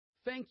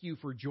Thank you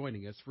for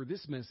joining us for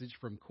this message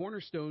from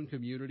Cornerstone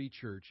Community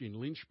Church in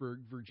Lynchburg,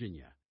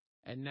 Virginia.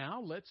 And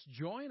now let's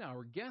join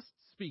our guest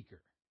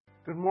speaker.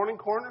 Good morning,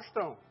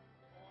 Cornerstone.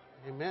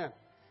 Amen.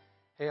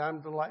 Hey,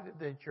 I'm delighted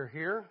that you're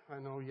here. I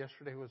know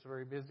yesterday was a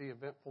very busy,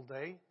 eventful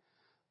day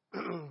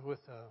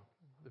with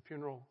the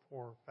funeral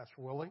for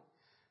Pastor Willie.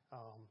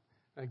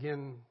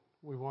 Again,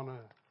 we want to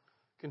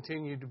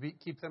continue to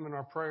keep them in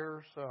our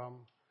prayers.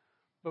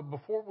 But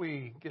before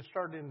we get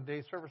started in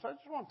today's service, I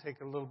just want to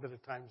take a little bit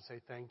of time to say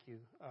thank you,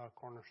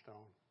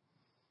 Cornerstone,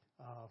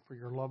 for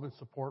your love and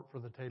support for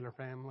the Taylor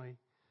family.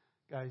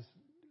 Guys,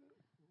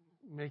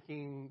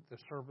 making the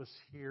service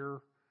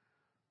here,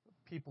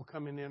 people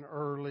coming in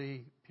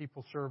early,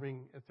 people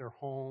serving at their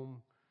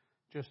home,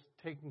 just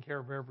taking care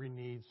of every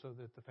need so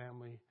that the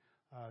family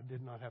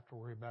did not have to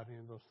worry about any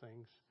of those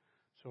things.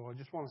 So I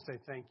just want to say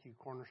thank you,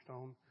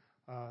 Cornerstone.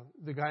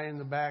 The guy in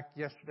the back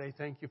yesterday,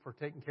 thank you for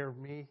taking care of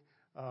me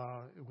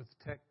with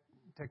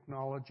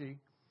technology.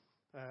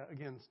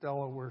 Again,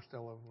 Stella, where's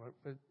Stella?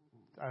 But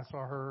I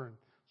saw her and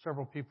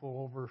several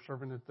people over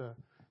serving at the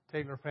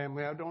Taylor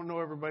family. I don't know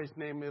everybody's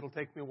name. It'll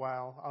take me a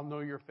while. I'll know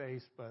your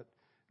face, but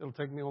it'll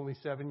take me only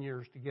 7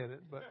 years to get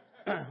it. But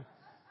I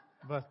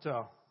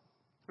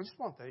just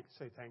want to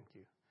say thank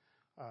you.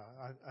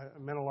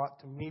 It meant a lot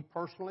to me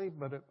personally,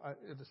 but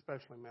it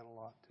especially meant a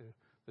lot to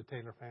the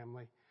Taylor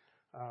family.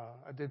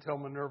 I did tell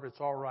Minerva it's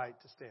all right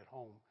to stay at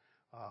home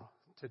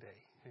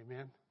today.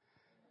 Amen.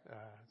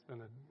 It's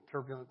been a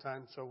turbulent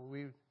time, so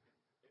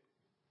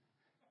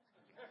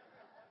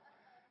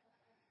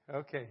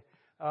okay.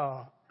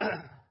 All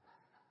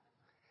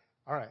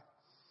right.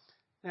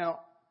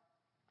 Now,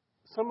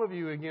 some of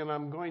you, again,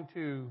 I'm going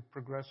to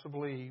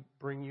progressively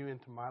bring you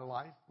into my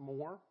life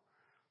more.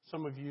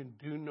 Some of you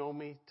do know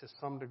me to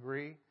some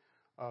degree,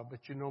 but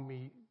you know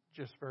me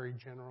just very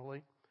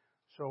generally.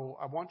 So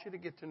I want you to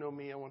get to know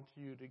me. I want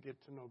you to get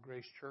to know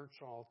Grace Church.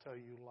 So I'll tell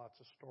you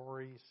lots of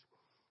stories,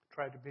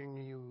 try to bring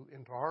you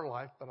into our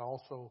life, but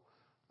also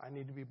I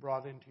need to be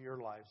brought into your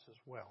lives as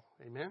well.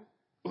 Amen?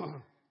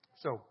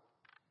 So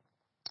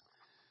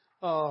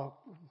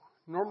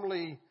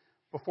normally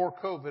before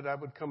COVID, I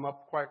would come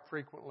up quite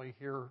frequently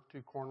here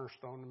to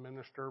Cornerstone and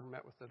minister,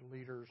 met with the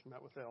leaders,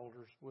 met with the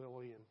elders,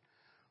 Willie,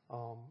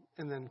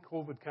 and then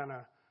COVID kind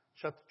of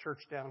shut the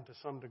church down to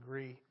some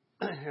degree.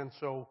 And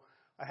so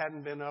I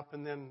hadn't been up.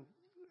 And then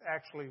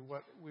actually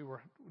what we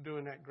were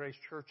doing at Grace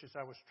Church is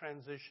I was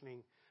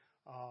transitioning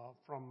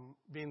from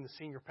being the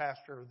senior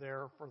pastor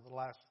there for the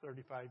last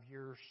 35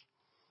 years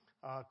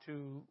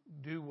to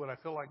do what I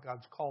feel like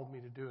God's called me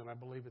to do. And I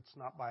believe it's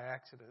not by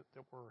accident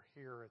that we're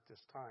here at this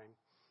time.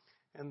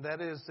 And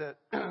that is that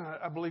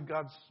I believe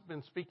God's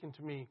been speaking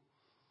to me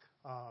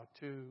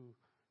to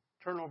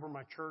turn over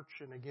my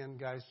church. And again,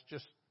 guys,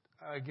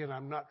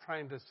 I'm not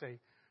trying to say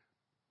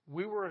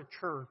we were a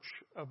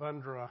church of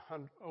under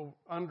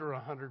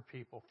 100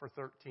 people for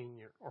 13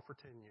 years or for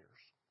 10 years.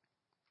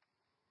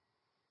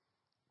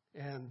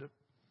 And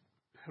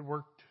had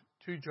worked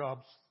 2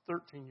 jobs,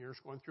 13 years,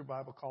 going through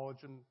Bible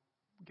college and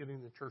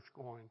getting the church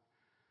going.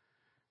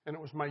 And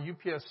it was my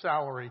UPS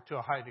salary to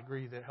a high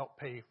degree that helped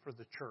pay for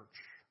the church.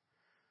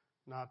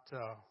 Not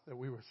that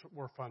we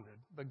were funded.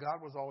 But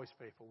God was always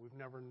faithful. We've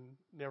never,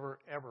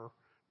 ever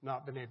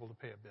not been able to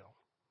pay a bill.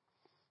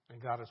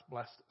 And God has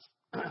blessed us.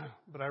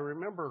 But I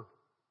remember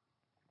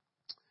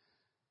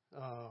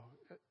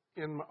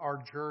in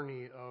our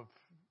journey of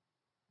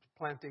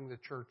planting the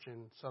church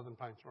in Southern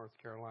Pines, North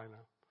Carolina,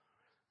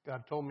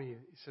 God told me,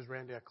 He says,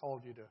 Randy, I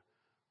called you to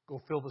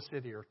go fill the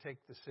city or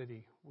take the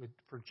city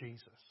for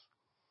Jesus.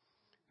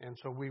 And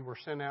so we were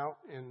sent out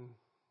in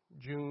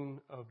June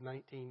of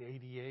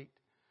 1988.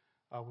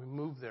 We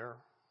moved there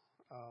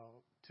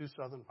to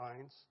Southern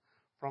Pines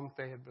from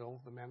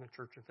Fayetteville, the Manna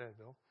Church in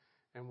Fayetteville,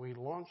 and we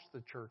launched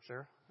the church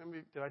there.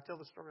 Did I tell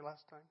the story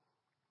last time?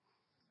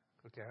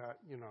 Okay, I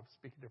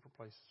speak in different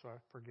places, so I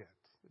forget.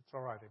 It's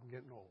all right. I'm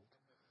getting old.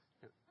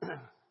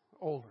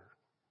 Older.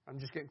 I'm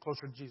just getting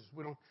closer to Jesus.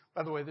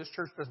 By the way, this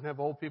church doesn't have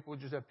old people. We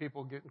just have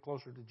people getting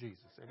closer to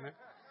Jesus. Amen?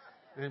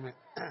 Amen.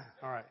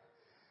 All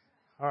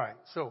right.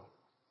 So,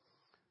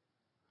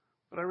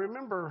 but I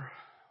remember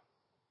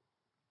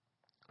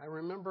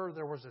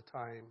there was a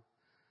time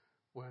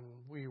when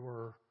we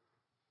were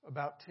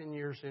about 10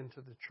 years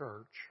into the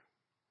church,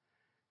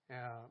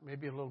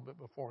 maybe a little bit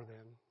before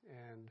then,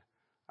 and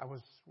I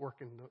was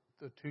working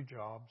the 2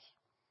 jobs,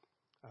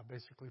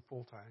 basically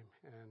full-time,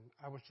 and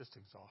I was just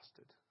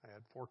exhausted. I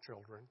had 4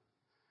 children.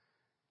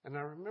 And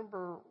I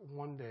remember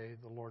one day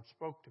the Lord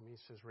spoke to me. He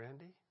says,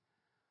 Randy,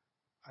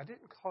 I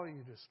didn't call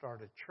you to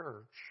start a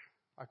church.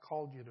 I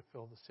called you to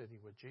fill the city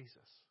with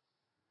Jesus.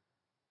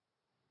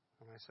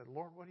 And I said,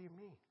 Lord, what do you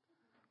mean?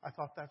 I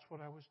thought that's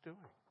what I was doing.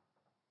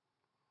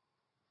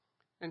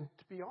 And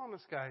to be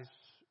honest, guys,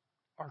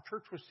 our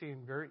church was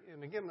seeing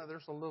and again,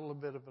 there's a little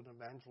bit of an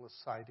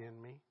evangelist side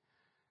in me.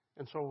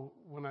 And so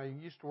when I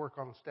used to work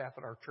on staff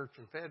at our church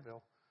in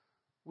Fayetteville,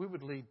 we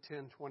would lead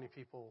 10, 20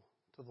 people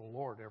to the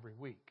Lord every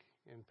week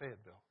in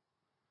Fayetteville.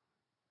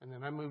 And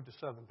then I moved to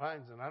Southern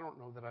Pines, and I don't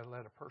know that I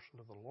led a person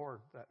to the Lord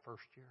that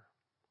first year.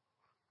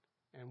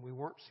 and we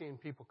weren't seeing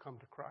people come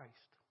to Christ.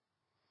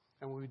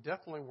 And we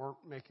definitely weren't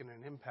making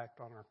an impact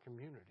on our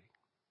community.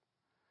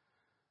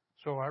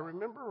 So I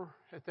remember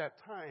at that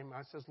time,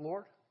 I says,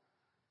 Lord,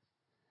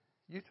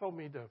 you told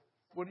me to,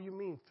 what do you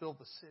mean fill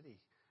the city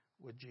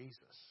with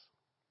Jesus?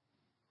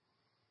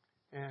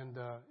 And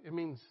it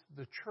means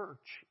the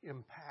church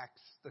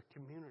impacts the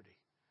community.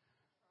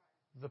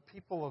 The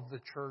people of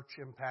the church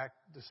impact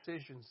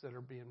decisions that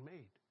are being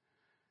made.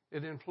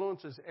 It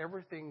influences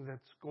everything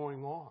that's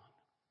going on.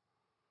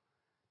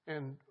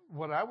 And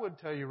what I would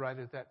tell you right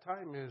at that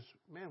time is,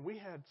 man, we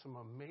had some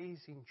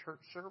amazing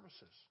church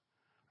services.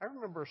 I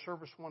remember a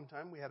service one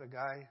time, we had a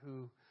guy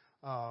who,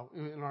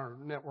 in our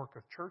network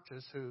of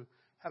churches, who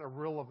had a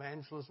real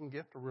evangelism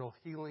gift, a real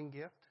healing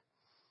gift.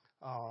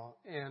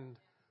 And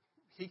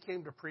he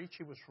came to preach.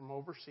 He was from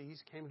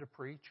overseas, came to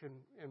preach.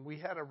 And we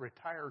had a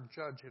retired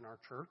judge in our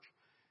church.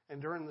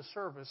 And during the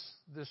service,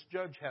 this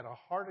judge had a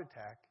heart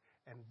attack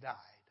and died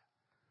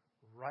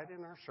right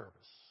in our service.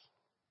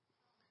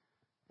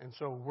 And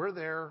so we're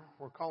there,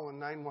 we're calling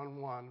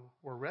 911,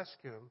 we're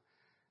rescuing him.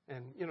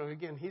 And,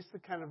 again, he's the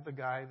kind of the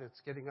guy that's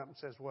getting up and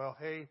says, well,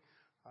 hey,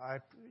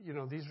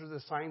 these are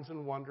the signs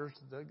and wonders.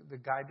 The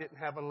guy didn't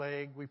have a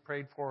leg. We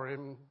prayed for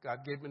him. God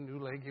gave him a new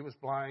leg. He was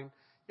blind.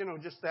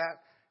 Just that.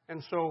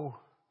 And so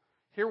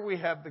here we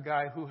have the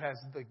guy who has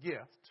the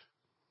gift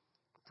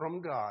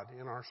from God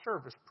in our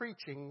service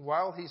preaching.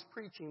 While he's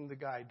preaching, the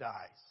guy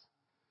dies.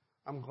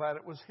 I'm glad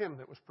it was him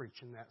that was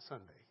preaching that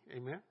Sunday.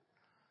 Amen.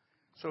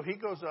 So he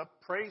goes up,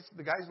 prays.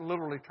 The guy's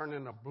literally turned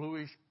into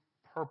bluish,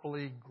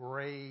 purpley,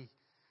 gray,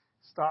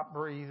 stop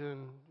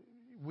breathing.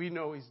 We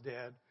know he's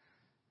dead.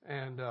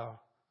 And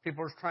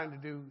people are trying to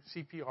do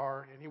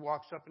CPR, and he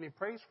walks up and he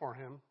prays for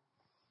him.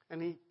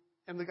 And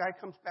the guy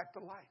comes back to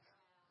life.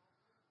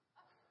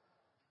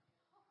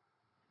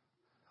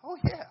 Oh,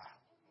 yeah.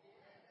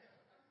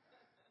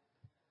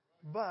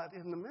 But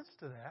in the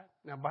midst of that,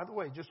 now, by the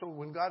way, just so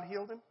when God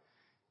healed him,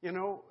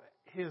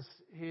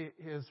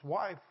 his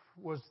wife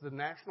was the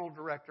national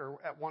director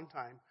at one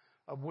time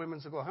of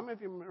Women's Aglow. How many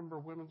of you remember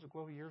Women's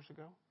Aglow years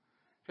ago?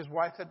 His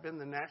wife had been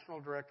the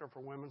national director for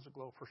Women's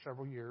Aglow for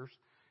several years,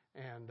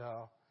 and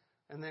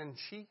then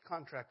she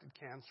contracted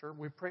cancer.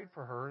 We prayed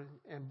for her,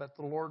 but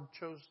the Lord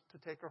chose to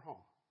take her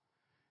home.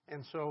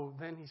 And so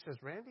then he says,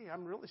 Randy,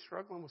 I'm really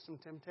struggling with some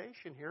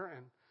temptation here,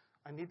 and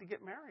I need to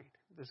get married.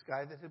 This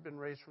guy that had been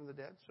raised from the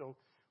dead. So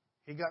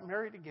he got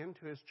married again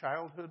to his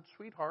childhood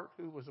sweetheart,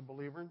 who was a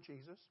believer in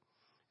Jesus.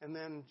 And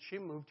then she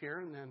moved here,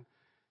 and then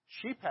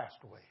she passed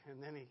away.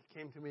 And then he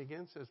came to me again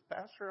and says,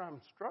 Pastor, I'm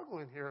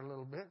struggling here a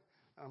little bit.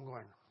 And I'm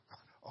going,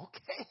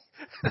 okay.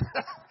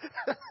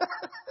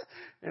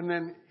 And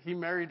then he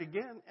married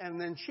again, and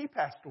then she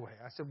passed away.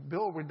 I said,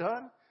 Bill, are we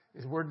done?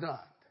 He said, we're done.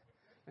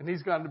 And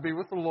he's gone to be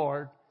with the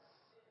Lord.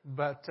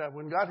 But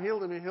when God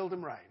healed him, he healed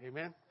him right.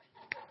 Amen?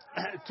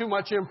 Too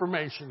much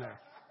information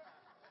there.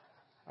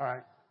 All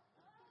right.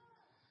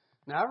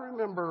 Now, I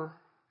remember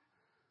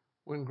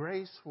when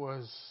Grace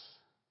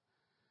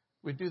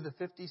we'd do the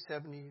 50,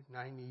 70,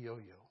 90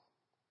 yo-yo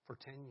for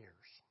 10 years,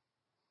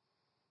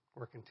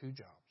 working 2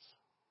 jobs.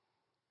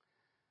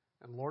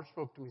 And the Lord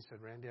spoke to me and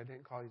said, Randy, I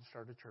didn't call you to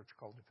start a church,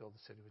 called to fill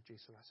the city with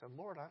Jesus. And I said,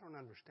 Lord, I don't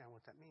understand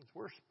what that means.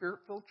 We're a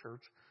spirit-filled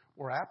church.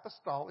 We're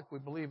apostolic. We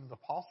believe in the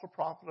apostle,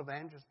 prophet,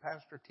 evangelist,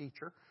 pastor,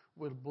 teacher.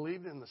 We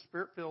believe in the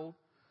spirit-filled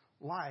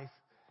life.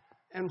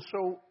 And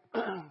so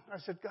I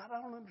said, God,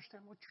 I don't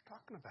understand what you're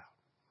talking about.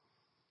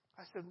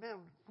 I said,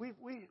 man,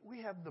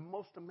 we have the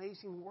most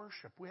amazing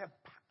worship. We have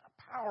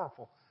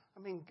powerful. I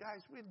mean,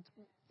 guys,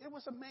 it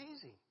was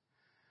amazing.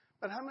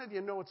 But how many of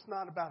you know it's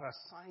not about a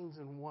signs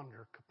and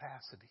wonder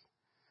capacity?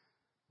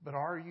 But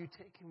are you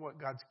taking what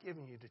God's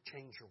given you to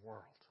change your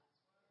world?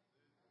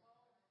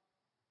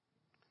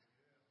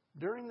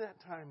 During that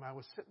time, I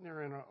was sitting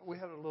there we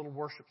had a little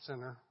worship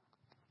center.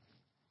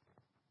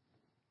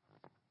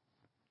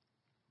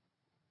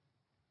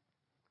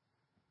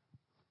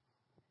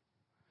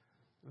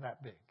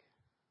 That big.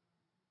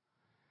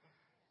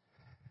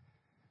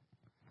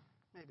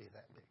 Maybe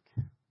that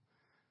big.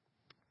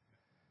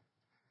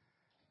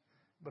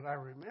 But I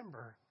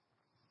remember,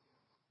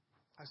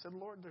 I said,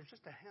 Lord, there's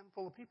just a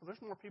handful of people.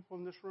 There's more people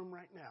in this room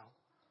right now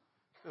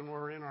than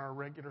were in our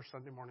regular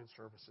Sunday morning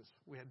services.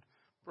 We had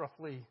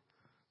roughly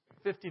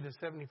 50 to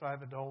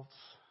 75 adults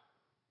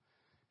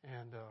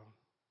and,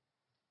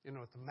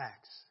 at the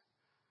max.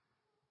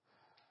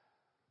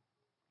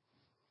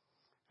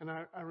 And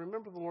I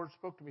remember the Lord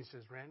spoke to me and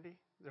says, Randy,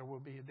 there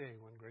will be a day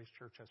when Grace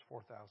Church has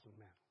 4,000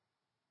 men.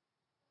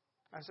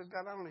 I said,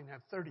 God, I don't even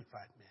have 35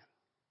 men.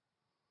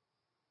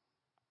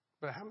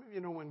 But how many of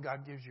you know when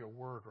God gives you a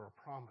word or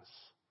a promise,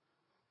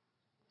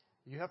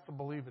 you have to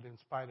believe it in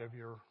spite of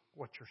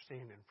what you're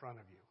seeing in front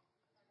of you.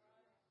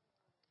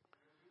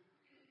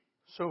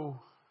 So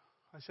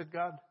I said,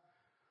 God,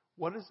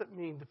 what does it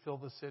mean to fill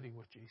the city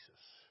with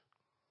Jesus?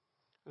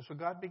 And so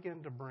God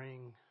began to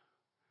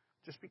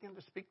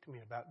speak to me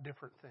about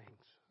different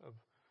things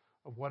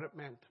of what it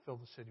meant to fill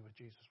the city with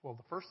Jesus. Well,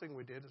 the first thing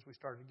we did is we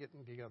started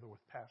getting together with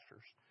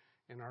pastors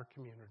in our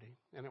community.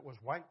 And it was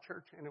white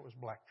church and it was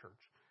black church.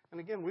 And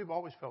again, we've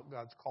always felt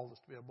God's called us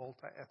to be a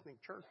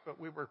multi-ethnic church, but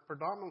we were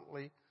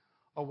predominantly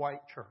a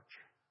white church.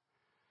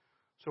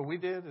 So we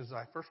did is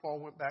I first of all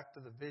went back to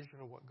the vision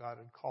of what God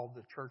had called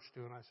the church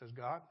to, and I says,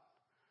 God,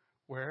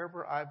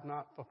 wherever I've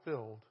not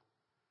fulfilled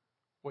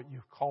what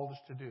you've called us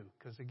to do,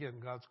 because again,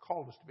 God's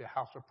called us to be a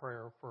house of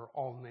prayer for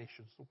all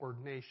nations. The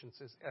word nation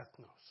says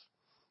ethnos.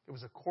 It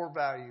was a core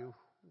value,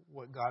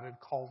 what God had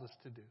called us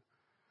to do.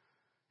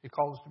 He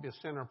called us to be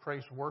a center of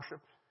praise and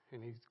worship,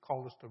 and He's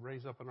called us to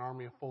raise up an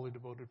army of fully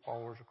devoted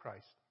followers of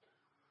Christ.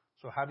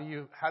 So how do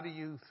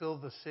you fill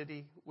the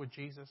city with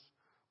Jesus?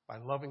 By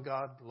loving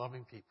God,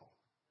 loving people.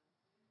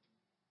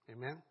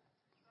 Amen?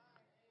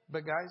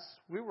 But guys,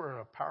 we were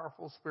a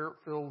powerful,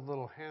 spirit-filled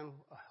little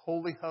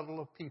holy huddle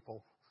of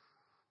people,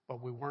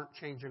 but we weren't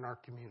changing our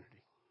community.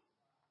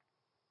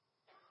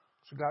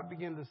 So God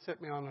began to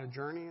set me on a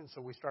journey, and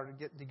so we started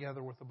getting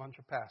together with a bunch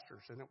of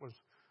pastors. And it was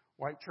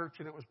white church,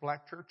 and it was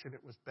black church, and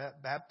it was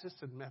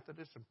Baptists and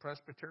Methodists and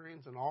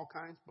Presbyterians and all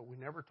kinds, but we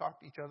never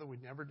talked to each other. We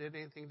never did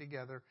anything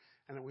together,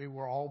 and we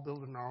were all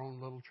building our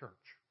own little church.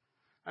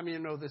 I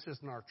mean, this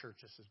isn't our church.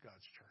 This is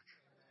God's church.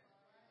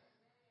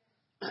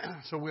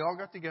 So we all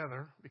got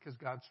together because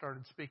God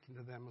started speaking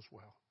to them as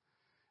well.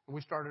 And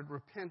we started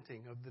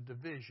repenting of the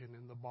division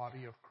in the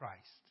body of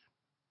Christ.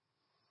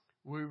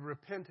 We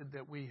repented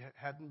that we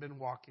hadn't been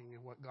walking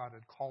in what God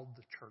had called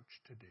the church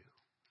to do.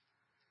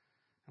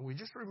 And we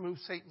just removed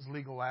Satan's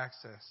legal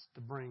access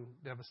to bring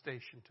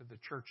devastation to the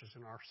churches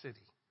in our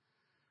city.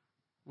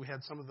 We had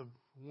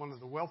one of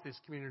the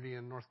wealthiest community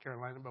in North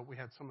Carolina, but we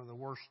had some of the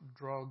worst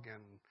drug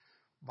and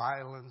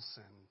violence,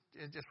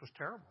 and it just was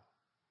terrible.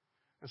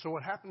 And so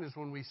what happened is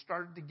when we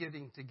started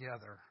getting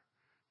together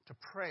to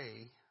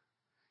pray,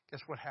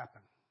 guess what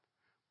happened?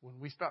 When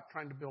we stopped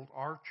trying to build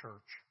our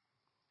church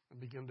and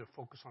began to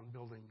focus on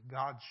building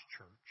God's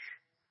church,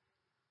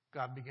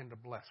 God began to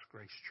bless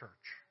Grace Church.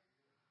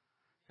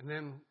 And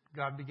then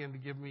God began to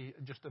give me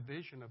just a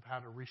vision of how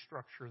to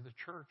restructure the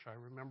church. I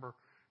remember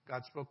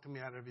God spoke to me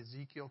out of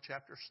Ezekiel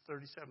chapter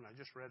 37. I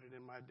just read it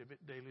in my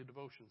daily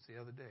devotions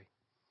the other day.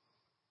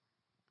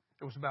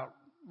 It was about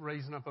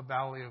raising up a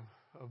valley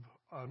of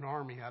an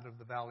army out of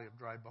the valley of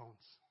dry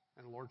bones.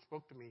 And the Lord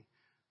spoke to me.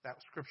 That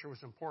scripture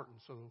was important.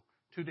 So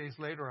 2 days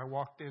later, I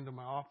walked into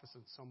my office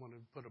and someone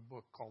had put a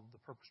book called The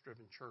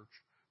Purpose-Driven Church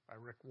by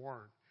Rick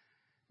Warren.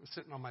 It was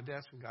sitting on my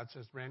desk, and God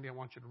says, Randy, I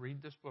want you to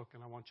read this book,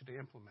 and I want you to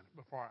implement it.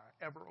 Before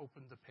I ever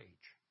opened the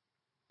page,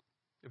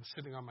 it was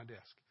sitting on my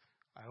desk.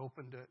 I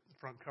opened it. The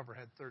front cover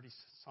had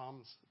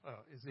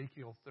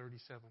Ezekiel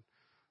 37,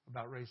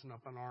 about raising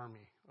up an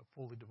army of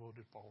fully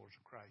devoted followers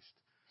of Christ,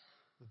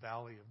 the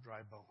valley of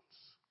dry bones.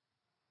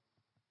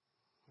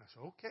 I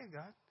said, okay,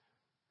 God.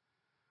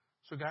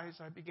 So, guys,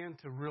 I began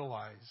to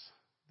realize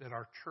that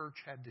our church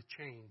had to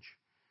change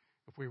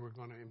if we were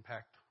going to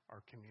impact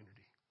our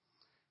community.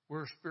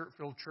 We're a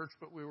spirit-filled church,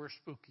 but we were a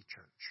spooky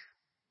church.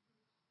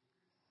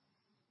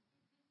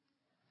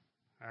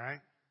 All right?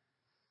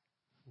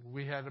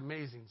 We had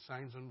amazing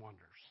signs and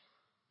wonders,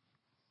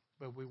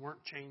 but we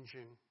weren't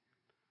changing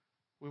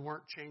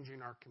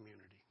our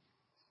community.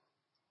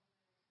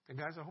 And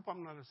guys, I hope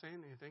I'm not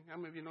saying anything. I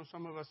mean,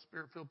 some of us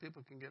spirit-filled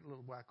people can get a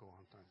little wacko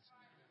on times.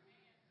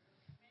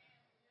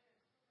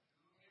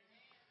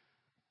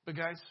 But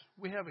guys,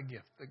 we have a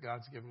gift that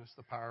God's given us,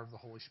 the power of the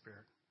Holy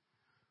Spirit.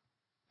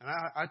 And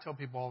I tell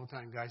people all the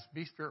time, guys,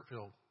 be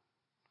spirit-filled,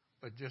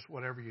 but just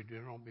whatever you do,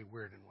 don't be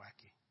weird and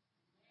wacky.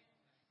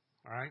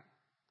 All right?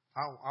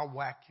 I'll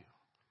whack you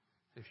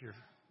if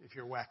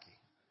you're wacky,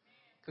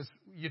 because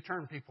you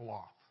turn people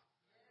off.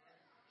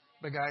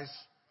 But guys,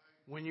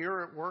 when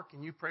you're at work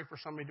and you pray for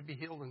somebody to be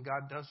healed and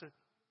God does it,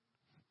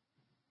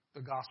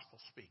 the gospel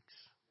speaks,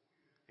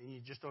 and you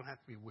just don't have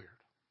to be weird.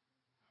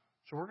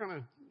 So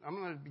I'm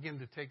going to begin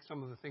to take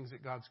some of the things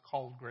that God's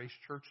called Grace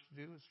Church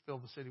to do, is fill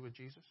the city with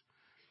Jesus.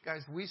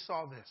 Guys, we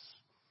saw this.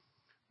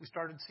 We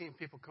started seeing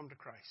people come to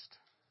Christ.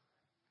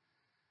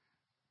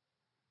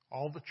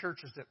 All the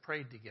churches that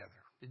prayed together.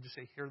 Did you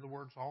say hear the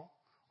words all?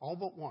 All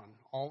but one.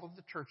 All of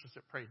the churches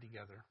that prayed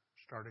together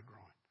started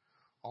growing.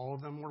 All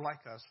of them were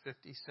like us,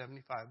 50,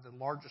 75. The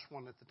largest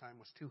one at the time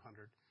was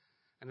 200.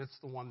 And it's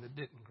the one that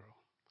didn't grow.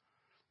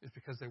 It's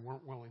because they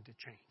weren't willing to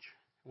change.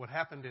 What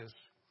happened is,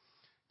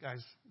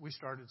 guys, we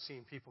started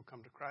seeing people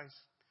come to Christ.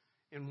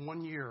 In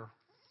 1 year,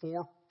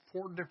 four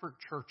different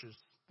churches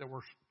that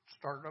were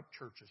startup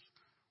churches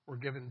were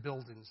given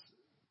buildings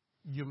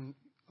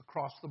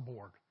across the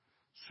board,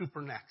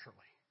 supernaturally.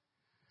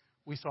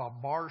 We saw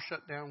bars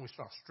shut down. We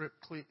saw strip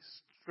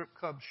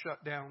clubs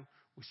shut down.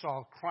 We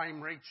saw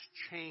crime rates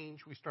change.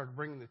 We started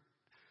bringing the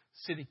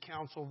city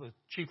council, the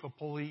chief of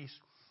police.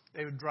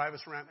 They would drive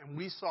us around, and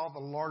we saw the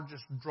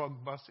largest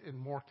drug bust in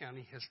Moore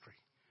County history.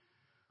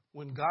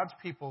 When God's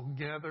people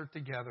gathered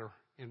together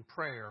in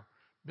prayer,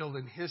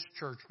 building His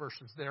church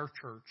versus their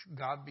church,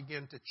 God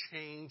began to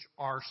change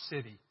our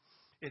city.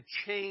 It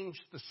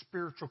changed the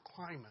spiritual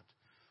climate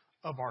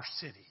of our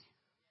city.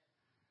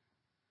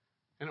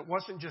 And it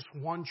wasn't just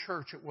one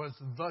church, it was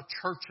the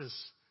churches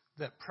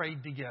that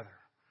prayed together.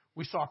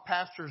 We saw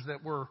pastors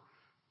that were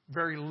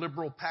very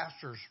liberal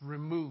pastors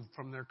removed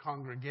from their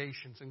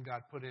congregations, and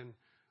God put in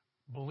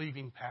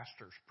believing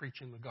pastors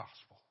preaching the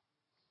gospel.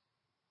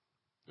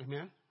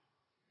 Amen?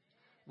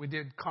 We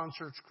did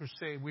concerts,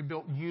 crusade. We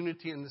built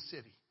unity in the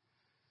city.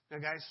 Now,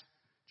 guys,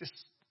 just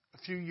a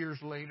few years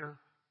later,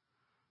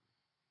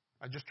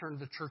 I just turned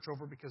the church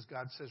over because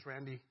God says,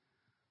 Randy,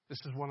 this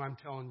is what I'm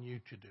telling you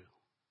to do.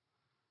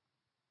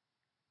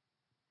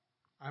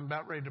 I'm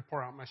about ready to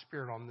pour out my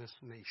Spirit on this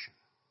nation.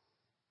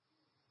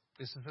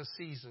 This is a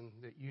season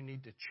that you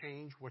need to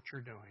change what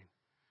you're doing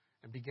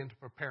and begin to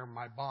prepare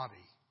my body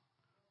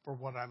for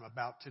what I'm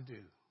about to do.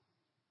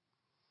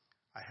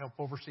 I help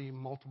oversee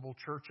multiple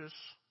churches,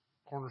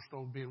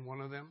 Cornerstone being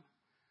one of them.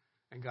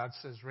 And God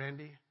says,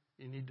 Randy,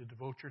 you need to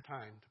devote your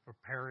time to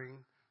preparing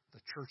the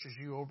churches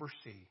you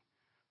oversee,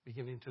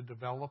 beginning to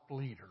develop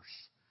leaders,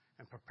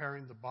 and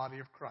preparing the body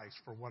of Christ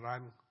for what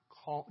I'm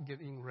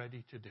getting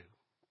ready to do.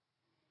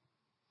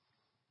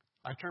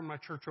 I turned my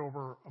church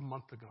over a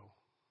month ago.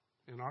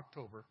 In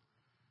October,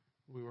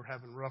 we were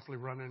having roughly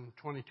running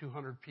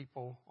 2,200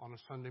 people on a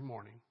Sunday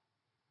morning,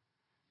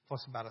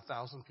 plus about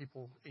 1,000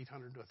 people,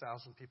 800 to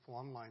 1,000 people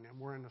online, and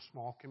we're in a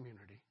small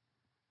community.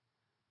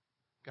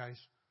 Guys,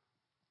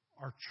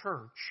 our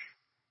church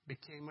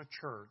became a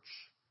church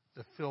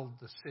that filled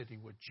the city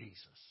with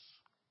Jesus.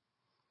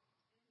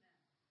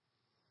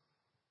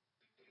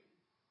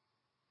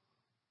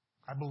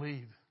 I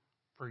believe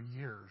for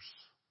years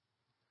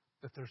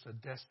that there's a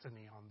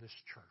destiny on this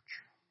church.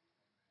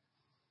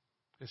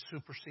 It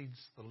supersedes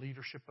the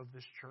leadership of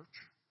this church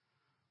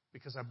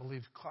because I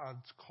believe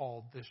God's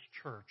called this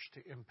church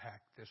to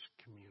impact this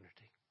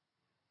community.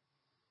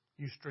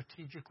 You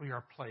strategically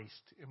are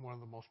placed in one of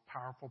the most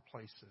powerful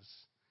places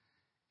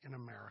in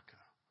America,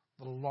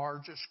 the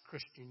largest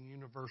Christian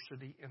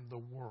university in the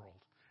world,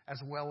 as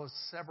well as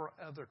several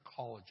other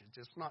colleges.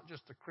 It's not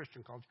just a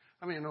Christian college.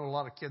 I mean, I know a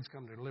lot of kids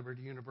come to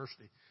Liberty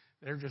University.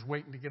 They're just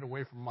waiting to get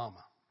away from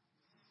mama.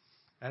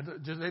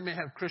 They may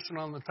have Christian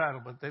on the title,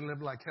 but they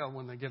live like hell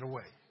when they get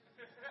away.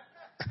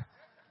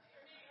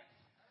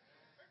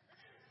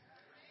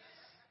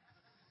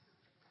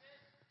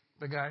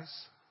 But guys,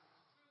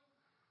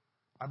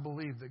 I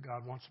believe that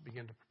God wants to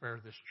begin to prepare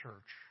this church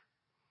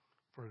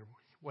for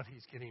what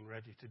He's getting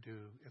ready to do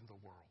in the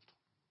world.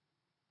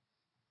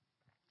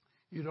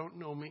 You don't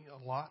know me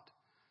a lot,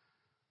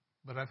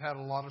 but I've had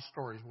a lot of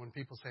stories when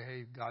people say,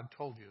 hey, God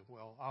told you.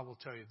 Well, I will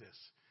tell you this.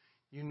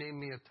 You name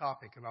me a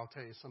topic, and I'll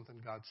tell you something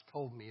God's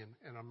told me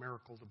and a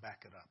miracle to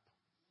back it up.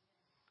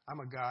 I'm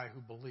a guy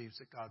who believes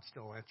that God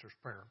still answers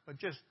prayer, but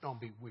just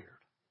don't be weird.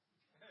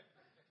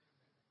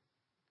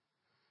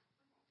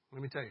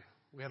 Let me tell you,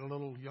 we had a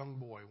little young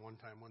boy one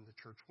time when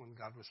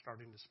God was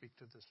starting to speak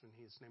to this, and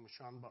his name was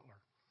Sean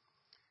Butler.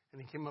 And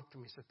he came up to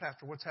me and said,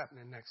 Pastor, what's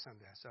happening next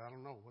Sunday? I said, I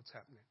don't know what's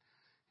happening.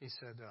 I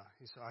said,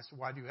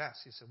 why do you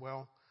ask? He said,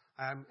 well,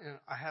 I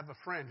have a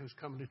friend who's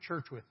coming to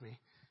church with me,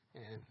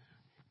 and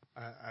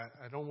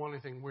I don't want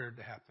anything weird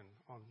to happen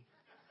on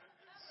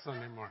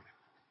Sunday morning.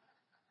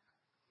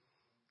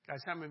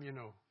 Guys, how many of you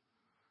know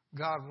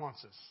God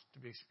wants us to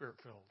be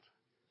Spirit-filled?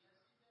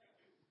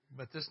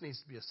 But this needs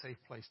to be a safe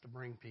place to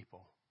bring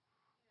people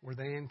where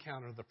they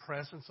encounter the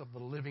presence of the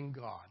living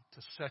God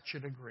to such a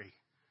degree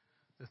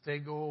that they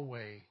go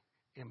away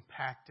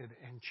impacted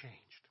and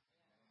changed.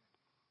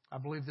 I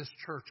believe this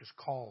church is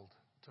called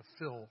to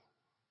fill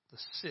the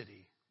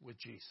city with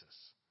Jesus.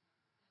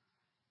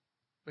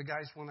 But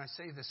guys, when I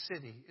say the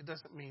city, it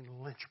doesn't mean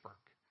Lynchburg.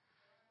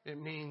 It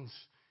means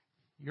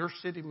your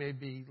city may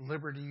be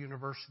Liberty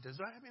University. Does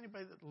I have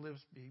anybody that lives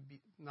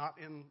not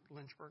in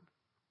Lynchburg?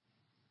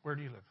 Where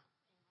do you live?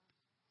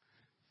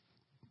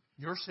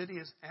 Your city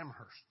is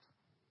Amherst.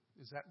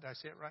 Did I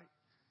say it right?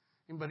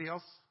 Anybody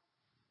else?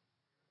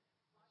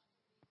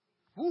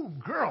 Ooh,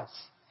 girls.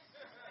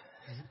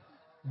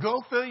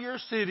 Go fill your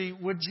city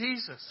with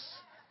Jesus.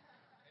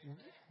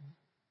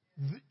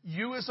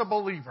 You as a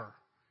believer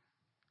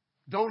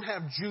don't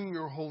have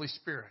junior Holy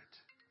Spirit.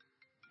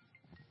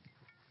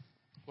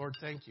 Lord,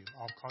 thank you.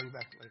 I'll call you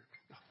back later.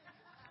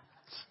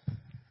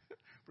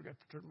 Forgot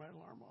to turn my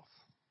alarm off.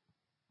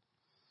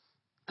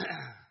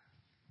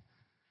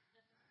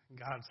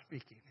 God's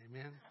speaking.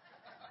 Amen.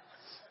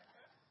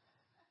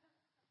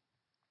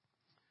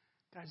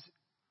 Guys,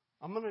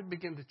 I'm going to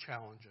begin to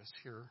challenge us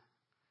here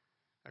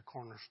at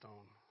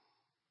Cornerstone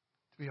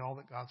to be all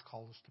that God's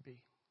called us to be.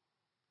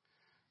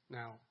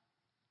 Now,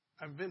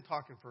 I've been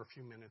talking for a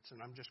few minutes,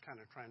 and I'm just kind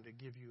of trying to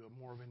give you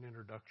more of an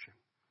introduction.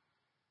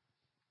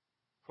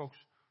 Folks,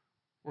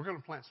 we're going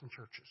to plant some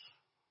churches.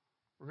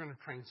 We're going to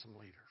train some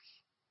leaders.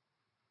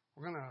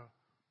 We're going to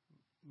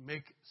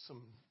make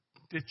some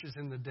ditches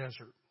in the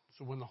desert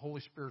so when the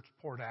Holy Spirit's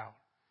poured out,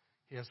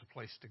 He has a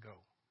place to go.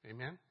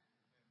 Amen?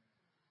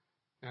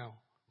 Now,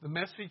 the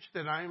message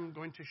that I'm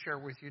going to share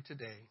with you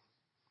today,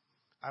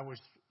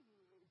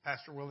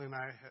 Pastor Willie and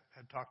I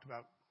had talked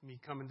about me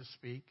coming to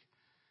speak,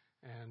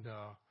 and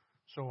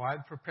so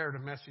I'd prepared a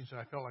message that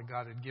I felt like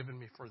God had given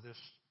me for this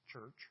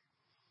church.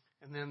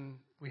 And then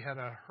we had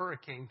a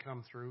hurricane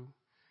come through,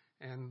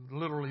 And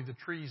literally the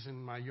trees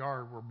in my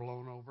yard were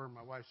blown over. And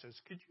my wife says,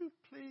 could you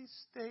please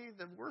stay?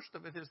 The worst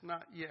of it has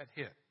not yet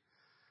hit.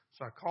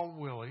 So I called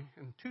Willie,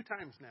 and 2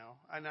 times now,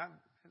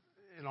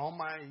 in all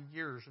my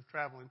years of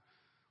traveling,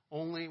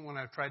 only when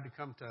I've tried to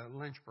come to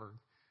Lynchburg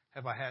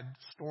have I had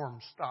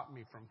storms stop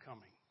me from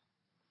coming.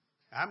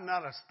 I'm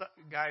not a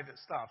guy that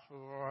stops.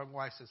 My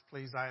wife says,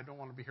 please, I don't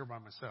want to be here by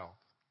myself.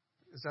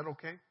 Is that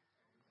okay?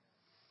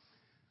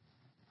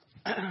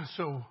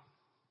 So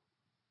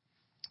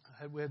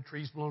we had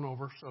trees blown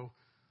over. So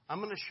I'm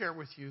going to share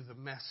with you the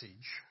message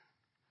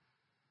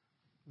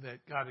that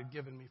God had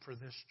given me for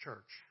this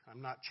church.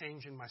 I'm not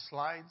changing my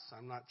slides.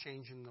 I'm not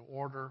changing the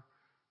order.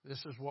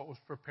 This is what was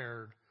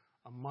prepared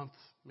a month,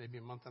 maybe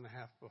a month and a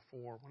half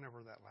before,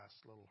 whenever that last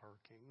little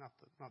hurricane, not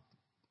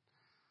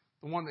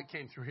the one that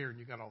came through here and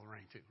you got all the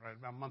rain too, right?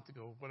 About a month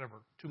ago,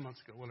 whatever, 2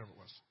 months ago, whatever it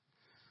was.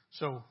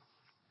 So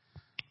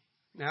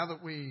now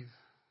that we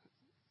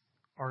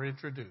are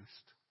introduced,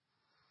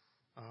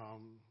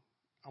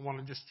 I want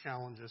to just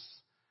challenge us.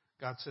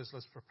 God says,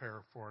 let's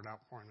prepare for an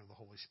outpouring of the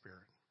Holy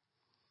Spirit.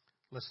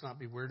 Let's not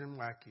be weird and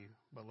wacky,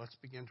 but let's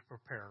begin to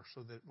prepare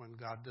so that when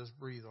God does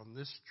breathe on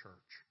this church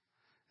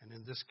and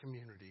in this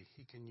community,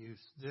 He can use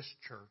this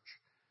church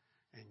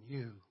and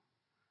you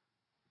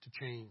to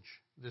change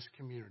this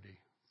community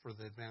for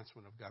the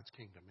advancement of God's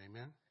kingdom.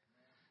 Amen?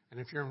 And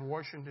if you're in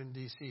Washington,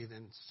 D.C.,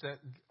 then set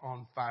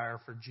on fire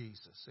for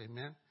Jesus.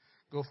 Amen?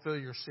 Go fill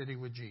your city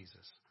with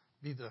Jesus.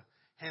 Be the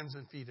hands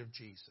and feet of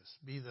Jesus.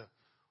 Be the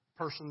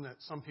person that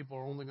some people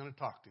are only going to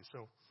talk to.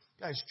 So,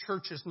 guys,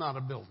 church is not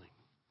a building.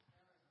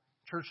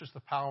 Church is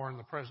the power and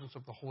the presence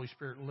of the Holy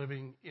Spirit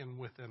living in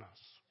within us.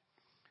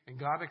 And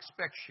God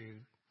expects you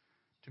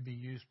to be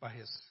used by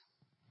His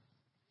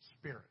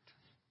Spirit.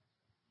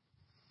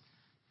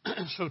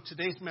 So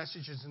today's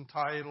message is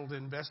entitled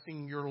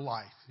Investing Your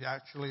Life.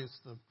 Actually, it's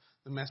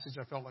the message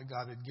I felt like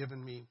God had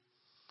given me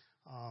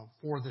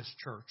for this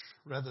church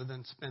rather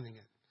than spending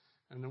it.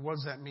 And what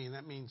does that mean?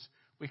 That means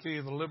we can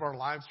either live our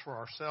lives for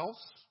ourselves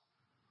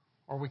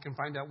or we can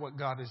find out what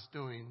God is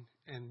doing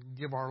and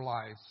give our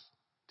lives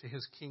to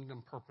His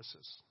kingdom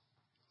purposes.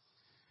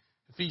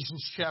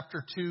 Ephesians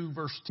chapter 2,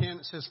 verse 10,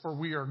 it says, for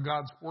we are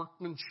God's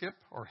workmanship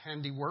or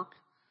handiwork,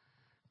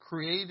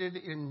 created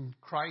in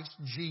Christ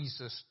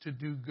Jesus to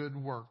do good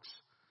works,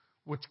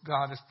 which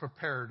God has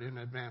prepared in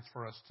advance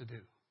for us to do.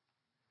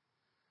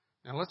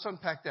 Now let's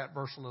unpack that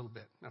verse a little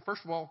bit. Now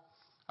first of all,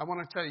 I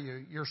want to tell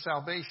you, your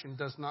salvation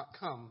does not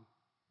come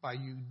by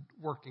you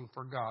working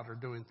for God or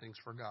doing things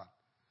for God.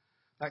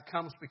 That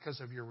comes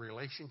because of your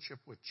relationship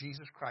with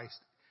Jesus Christ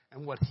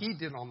and what He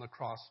did on the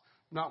cross,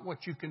 not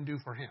what you can do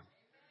for Him.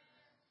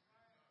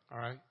 All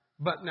right?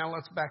 But now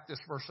let's back this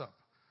verse up.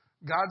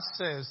 God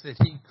says that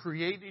He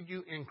created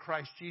you in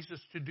Christ Jesus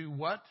to do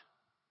what?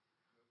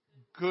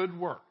 Good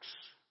works.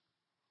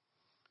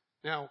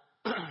 Now,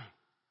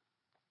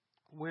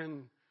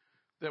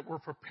 that were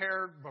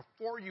prepared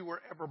before you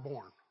were ever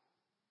born.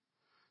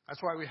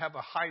 That's why we have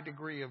a high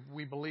degree of,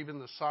 we believe in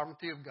the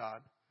sovereignty of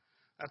God.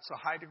 That's a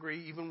high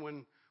degree, even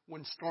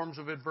when storms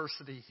of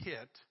adversity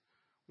hit,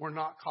 we're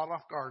not caught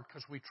off guard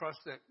because we trust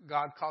that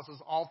God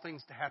causes all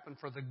things to happen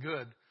for the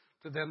good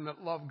to them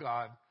that love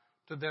God,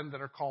 to them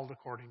that are called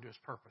according to His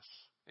purpose.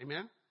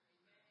 Amen?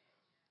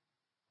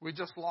 We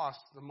just lost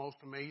the most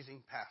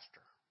amazing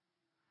pastor.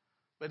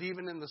 But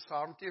even in the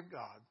sovereignty of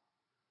God,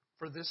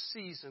 for this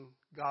season,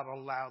 God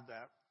allowed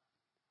that.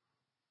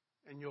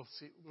 And you'll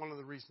see, one of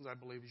the reasons I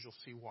believe is you'll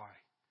see why.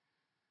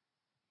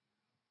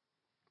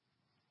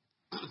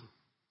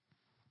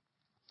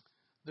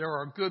 There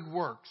are good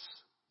works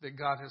that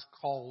God has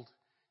called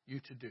you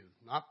to do.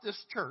 Not this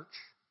church,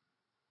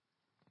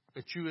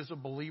 but you as a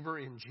believer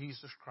in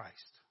Jesus Christ.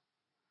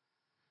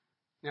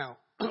 Now,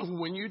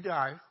 when you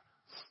die,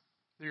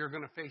 you're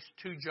going to face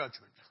 2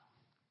 judgments.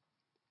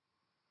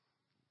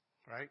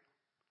 Right?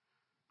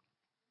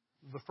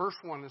 The first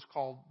one is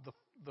called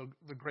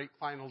the great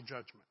final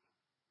judgment.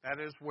 That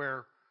is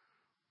where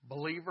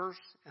believers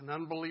and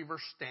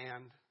unbelievers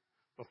stand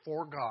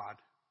before God,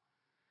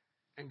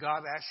 and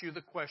God asks you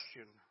the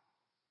question,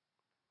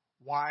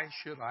 why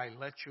should I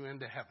let you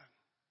into heaven?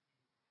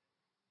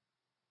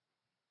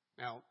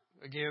 Now,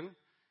 again,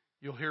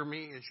 you'll hear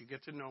me as you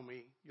get to know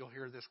me. You'll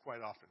hear this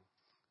quite often.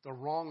 The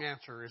wrong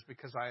answer is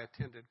because I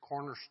attended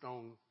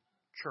Cornerstone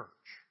Church.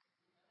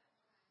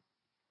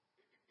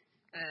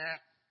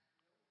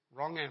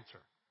 Wrong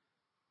answer.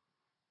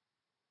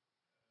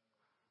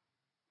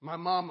 My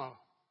mama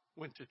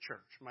went to church.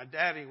 My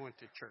daddy went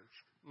to church.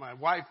 My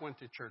wife went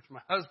to church.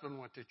 My husband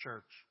went to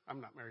church.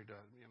 I'm not married to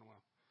anyone.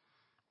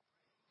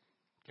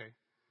 Okay.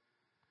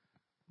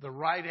 The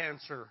right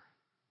answer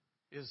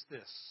is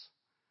this.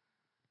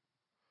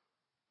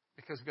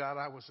 Because, God,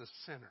 I was a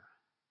sinner.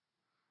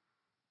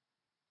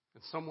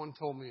 And someone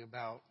told me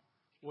about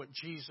what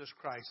Jesus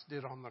Christ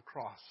did on the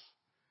cross.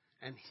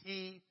 And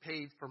He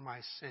paid for my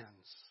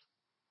sins.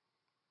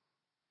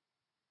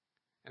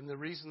 And the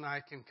reason I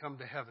can come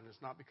to heaven is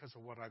not because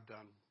of what I've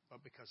done,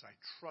 but because I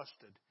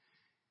trusted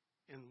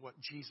in what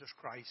Jesus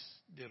Christ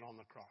did on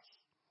the cross.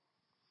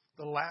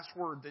 The last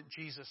word that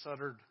Jesus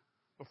uttered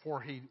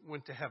before he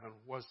went to heaven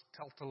was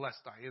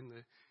teltelestai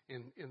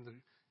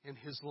in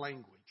his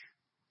language.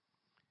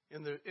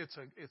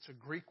 It's a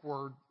Greek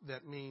word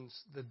that means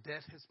the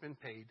debt has been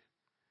paid.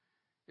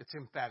 It's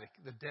emphatic.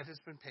 The debt has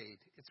been paid.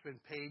 It's been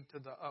paid to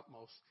the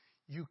utmost.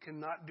 You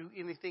cannot do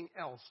anything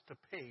else to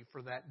pay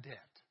for that debt.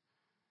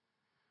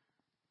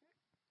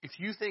 If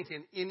you think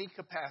in any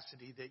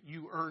capacity that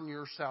you earn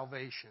your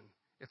salvation,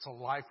 it's a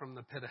lie from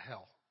the pit of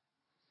hell.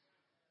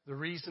 The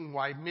reason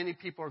why many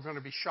people are going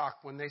to be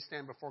shocked when they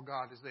stand before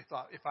God is they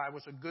thought, if I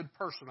was a good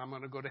person, I'm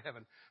going to go to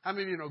heaven. How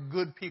many of you know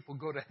good people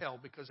go to hell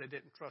because they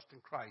didn't trust in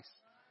Christ?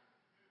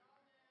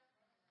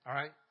 All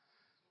right?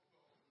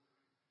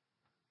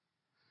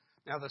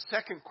 Now, the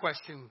second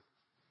question,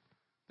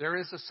 there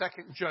is a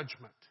second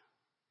judgment.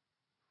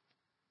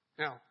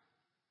 Now,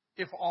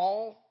 if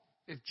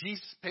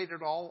Jesus paid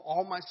it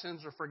all my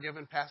sins are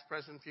forgiven, past,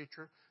 present,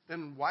 future,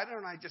 then why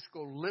don't I just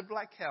go live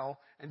like hell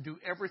and do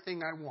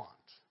everything I want?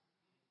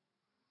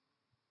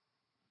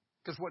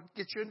 Because what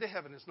gets you into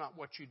heaven is not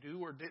what you do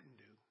or didn't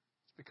do.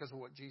 It's because of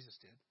what Jesus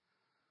did.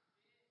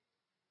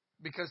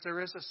 Because there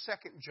is a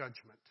second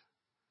judgment.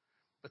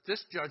 But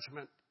this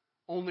judgment,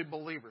 only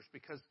believers,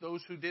 because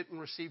those who didn't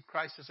receive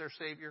Christ as their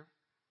Savior,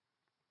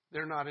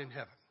 they're not in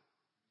heaven.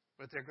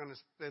 But they're going to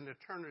spend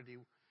eternity,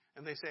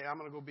 and they say, I'm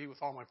going to go be with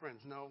all my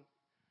friends. No.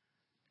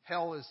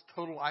 Hell is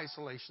total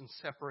isolation,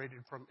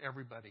 separated from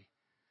everybody.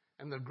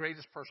 And the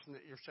greatest person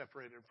that you're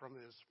separated from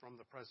is from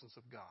the presence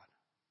of God.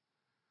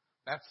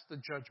 That's the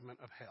judgment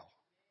of hell.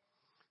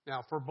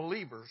 Now, for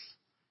believers,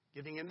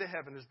 getting into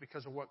heaven is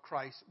because of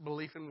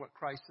belief in what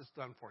Christ has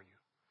done for you.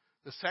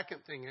 The second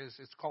thing is,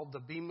 it's called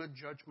the Bema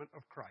judgment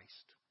of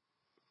Christ.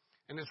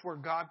 And it's where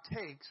God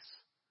takes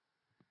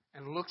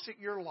and looks at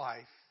your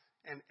life,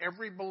 and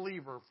every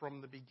believer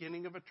from the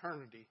beginning of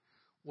eternity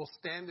will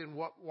stand and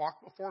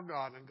walk before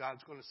God, and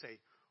God's going to say,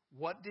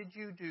 what did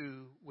you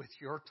do with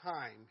your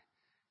time,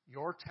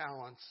 your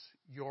talents,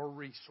 your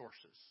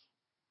resources?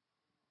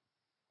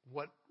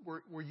 What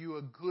were you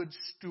a good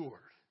steward?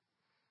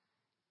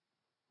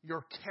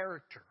 Your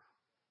character.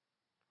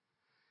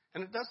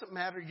 And it doesn't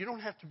matter. You don't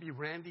have to be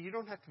Randy. You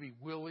don't have to be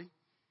Willie.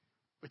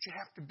 But you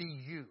have to be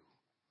you.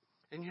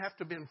 And you have to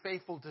have been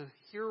faithful to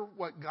hear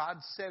what God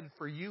said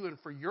for you and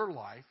for your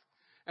life.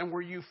 And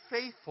were you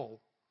faithful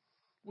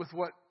with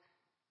what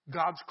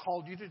God's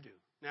called you to do?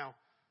 Now,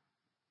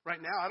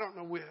 right now, I don't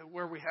know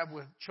where we have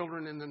with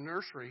children in the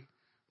nursery.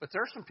 But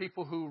there are some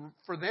people who,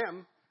 for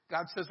them,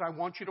 God says, I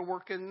want you to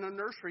work in the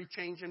nursery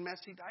changing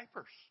messy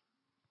diapers.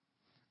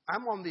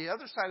 I'm on the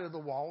other side of the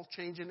wall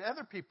changing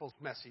other people's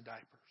messy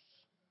diapers.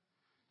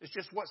 It's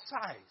just what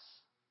size,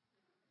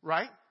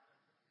 right?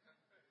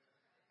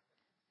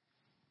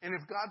 And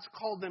if God's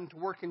called them to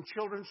work in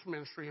children's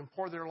ministry and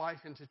pour their life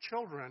into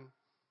children,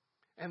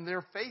 and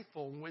they're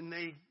faithful, when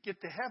they get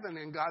to heaven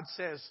and God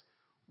says,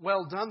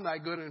 well done, thy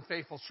good and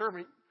faithful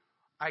servant,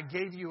 I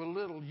gave you a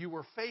little, you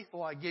were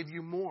faithful, I gave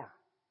you more.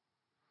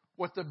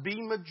 What the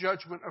Bema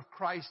judgment of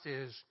Christ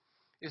is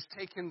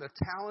taking the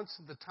talents,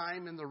 the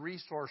time, and the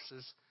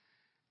resources,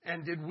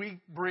 and did we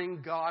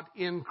bring God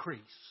increase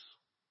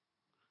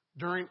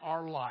during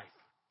our life?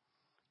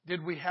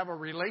 Did we have a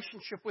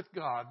relationship with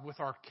God, with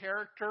our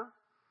character,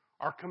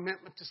 our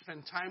commitment to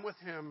spend time with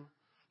Him,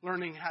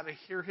 learning how to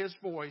hear His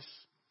voice,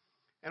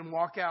 and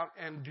walk out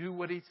and do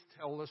what He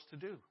tells us to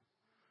do?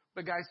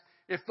 But guys,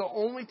 if the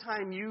only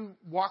time you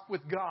walk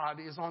with God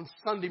is on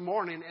Sunday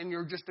morning and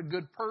you're just a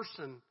good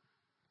person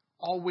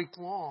all week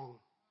long,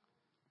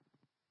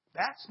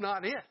 that's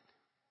not it.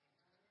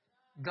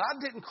 God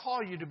didn't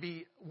call you to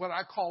be what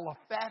I call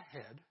a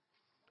fathead,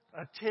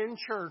 attend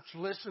church,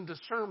 listen to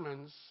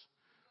sermons.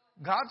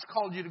 God's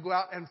called you to go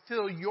out and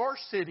fill your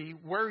city,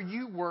 where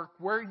you work,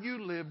 where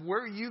you live,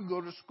 where you go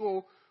to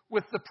school,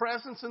 with the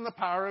presence and the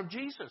power of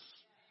Jesus.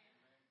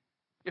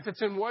 If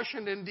it's in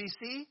Washington,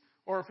 D.C.,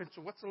 or if it's,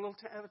 what's the little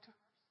town?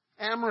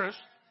 Amherst,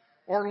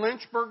 or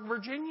Lynchburg,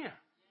 Virginia.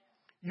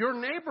 Your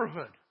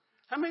neighborhood.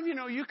 How many of you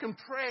know you can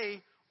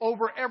pray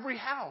over every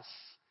house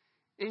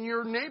in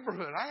your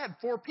neighborhood? I had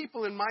 4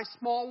 people in my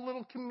small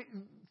little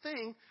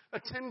thing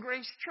attend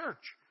Grace Church.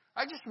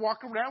 I just walk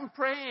around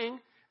praying,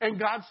 and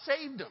God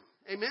saved them.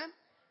 Amen?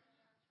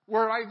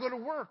 Where I go to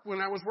work, when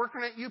I was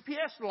working at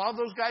UPS, a lot of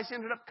those guys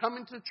ended up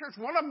coming to the church.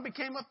 One of them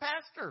became a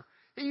pastor.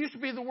 He used to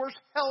be the worst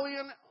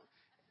hellion.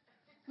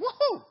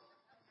 Woohoo!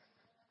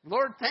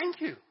 Lord,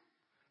 thank you.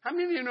 How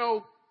many of you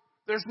know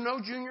there's no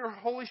junior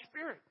Holy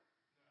Spirit?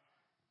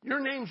 Your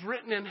name's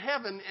written in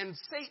heaven, and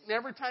Satan,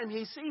 every time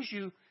he sees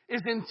you,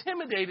 is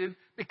intimidated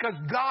because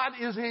God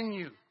is in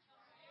you.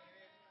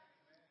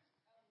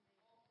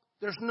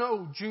 There's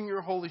no junior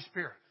Holy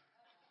Spirit.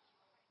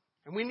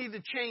 And we need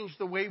to change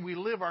the way we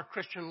live our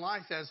Christian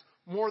life as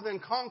more than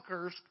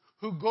conquerors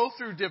who go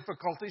through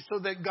difficulties so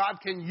that God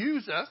can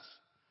use us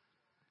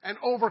and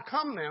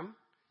overcome them.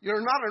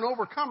 You're not an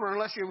overcomer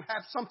unless you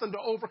have something to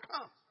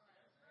overcome.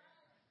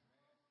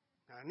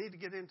 Now, I need to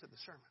get into the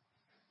sermon.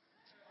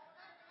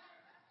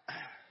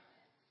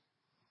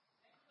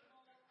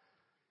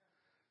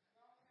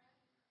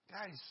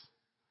 Guys,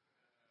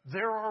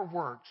 there are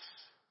works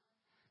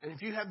And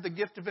if you have the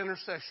gift of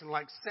intercession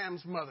like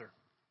Sam's mother,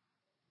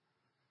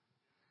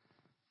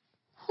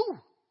 whew,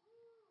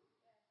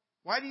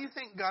 why do you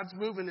think God's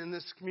moving in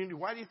this community?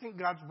 Why do you think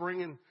God's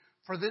bringing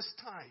for this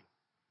time?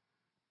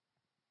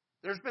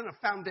 There's been a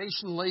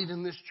foundation laid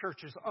in this church.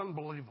 It's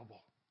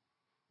unbelievable.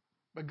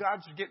 But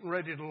God's getting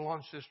ready to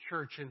launch this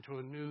church into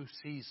a new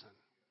season.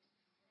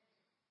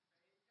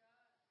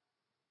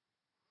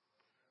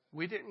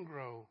 We didn't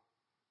grow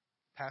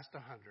past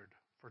 100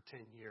 for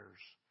 10 years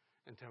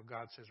until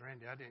God says,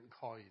 Randy, I didn't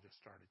call you to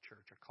start a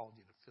church. I called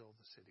you to fill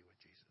the city with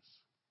Jesus.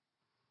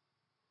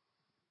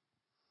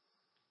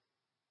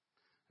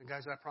 And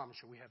guys, I promise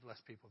you, we had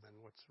less people than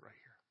what's right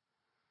here.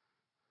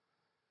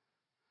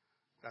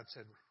 God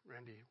said,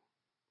 Randy,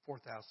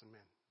 4,000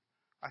 men.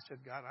 I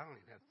said, God, I don't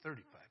even have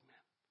 35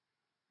 men.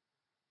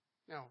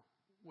 Now,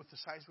 with the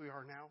size we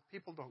are now,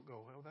 people don't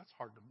go, well, that's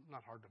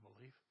not hard to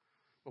believe.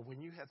 But when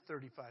you had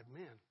 35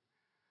 men,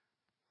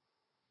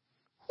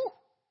 whew,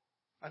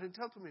 I didn't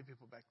tell too many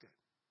people back then.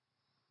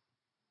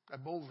 I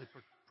boldly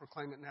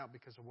proclaim it now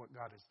because of what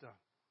God has done.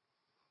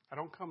 I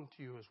don't come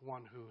to you as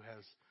one who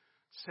has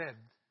said,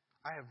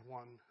 I have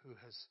one who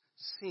has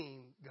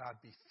seen God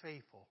be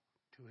faithful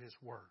to His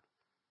word.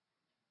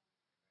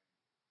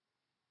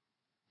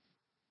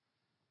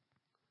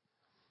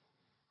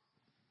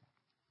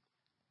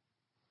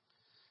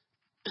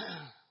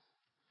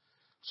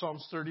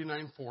 Psalms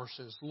 39:4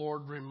 says,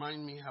 Lord,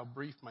 remind me how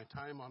brief my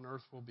time on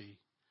earth will be.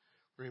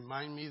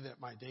 Remind me that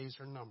my days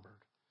are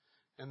numbered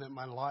and that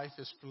my life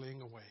is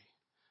fleeing away.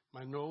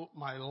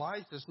 My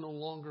life is no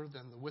longer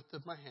than the width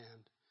of my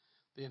hand,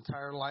 the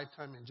entire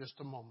lifetime in just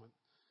a moment.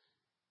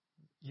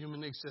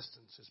 Human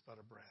existence is but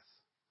a breath.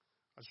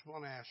 I just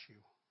want to ask you,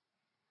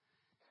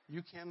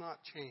 you cannot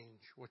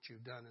change what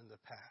you've done in the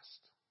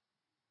past.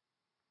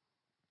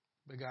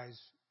 But guys,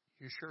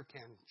 you sure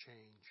can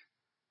change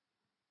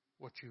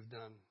what you've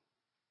done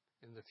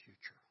in the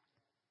future.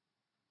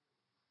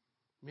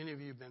 Many of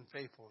you have been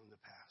faithful in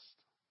the past.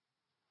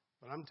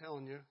 But I'm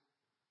telling you,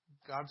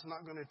 God's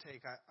not going to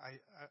take,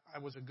 I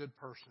was a good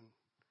person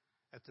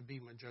at the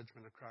Bema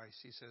judgment of Christ.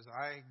 He says,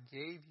 I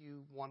gave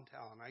you 1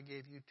 talent. I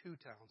gave you 2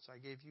 talents. I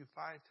gave you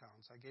 5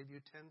 talents. I gave you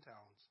 10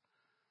 talents.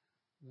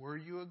 Were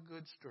you a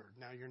good steward?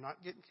 Now, you're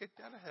not getting kicked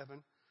out of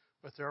heaven,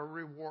 but there are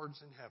rewards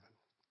in heaven.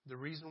 The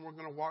reason we're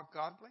going to walk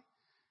godly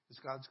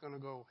is God's going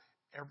to go,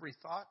 every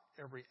thought,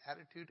 every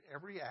attitude,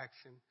 every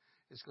action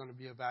is going to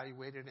be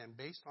evaluated, and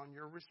based on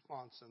your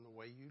response and the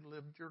way you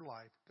lived your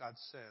life, God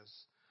says,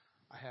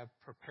 I have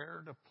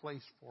prepared a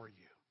place for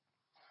you.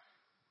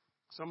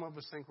 Some of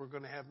us think we're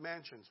going to have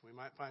mansions. We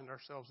might find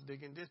ourselves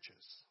digging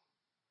ditches.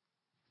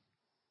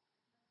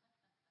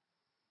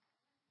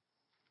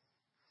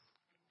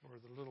 Or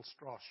the little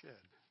straw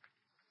shed.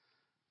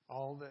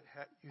 All that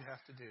you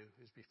have to do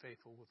is be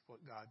faithful with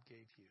what God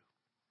gave you.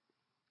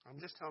 I'm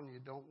just telling you,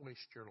 don't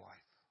waste your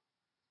life.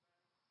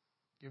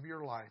 Give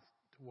your life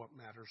to what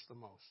matters the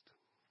most.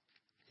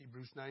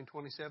 Hebrews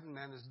 9:27,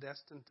 man is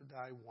destined to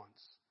die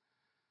once.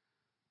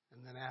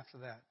 And then after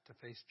that, to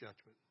face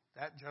judgment.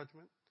 That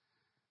judgment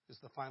is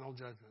the final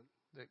judgment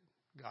that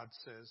God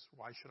says,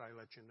 why should I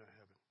let you into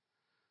heaven?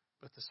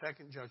 But the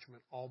second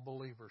judgment, all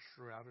believers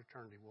throughout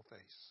eternity will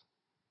face.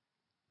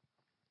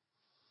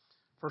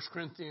 1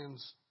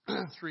 Corinthians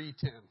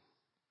 3:10.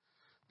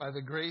 By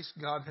the grace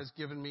God has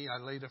given me, I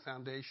laid a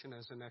foundation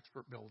as an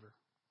expert builder.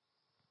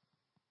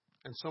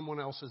 And someone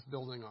else is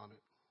building on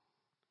it.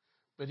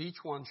 But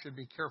each one should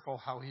be careful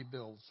how he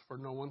builds, for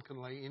no one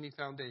can lay any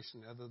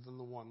foundation other than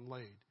the one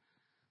laid,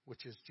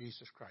 which is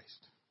Jesus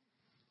Christ.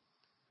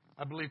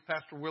 I believe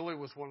Pastor Willie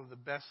was one of the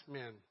best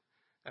men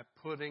at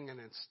putting and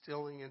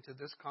instilling into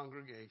this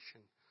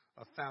congregation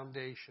a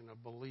foundation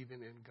of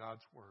believing in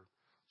God's Word.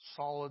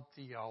 Solid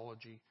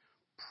theology,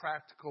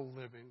 practical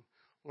living,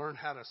 learn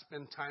how to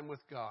spend time with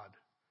God,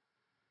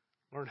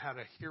 learn how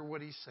to hear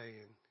what He's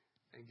saying,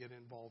 and get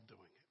involved doing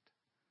it.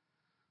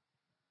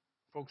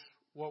 Folks,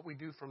 what we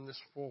do from this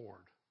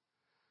forward,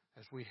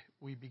 as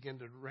we begin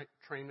to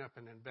train up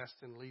and invest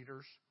in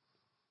leaders,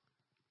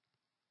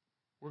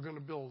 we're going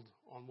to build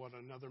on what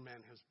another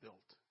man has built.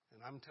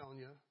 And I'm telling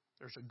you,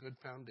 there's a good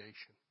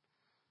foundation.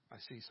 I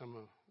see some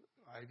of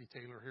Ivy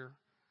Taylor here.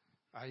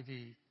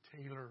 Ivy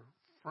Taylor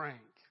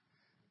Frank.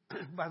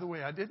 By the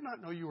way, I did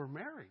not know you were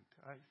married.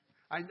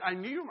 I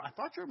knew you. I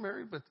thought you were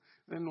married, but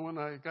then when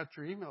I got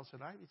your email, it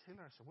said Ivy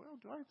Taylor. I said, well,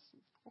 do I?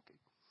 Okay.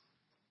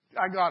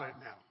 I got it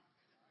now.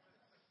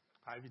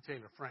 Ivy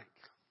Taylor Frank.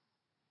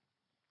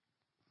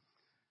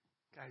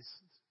 Guys,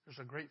 there's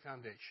a great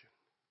foundation.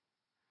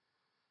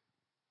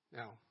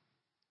 Now,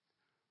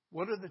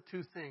 what are the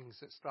 2 things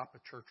that stop a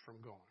church from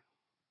going?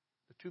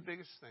 The 2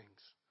 biggest things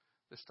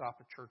that stop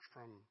a church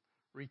from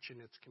reaching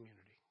its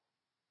community.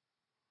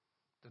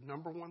 The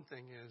number one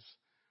thing is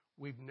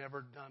we've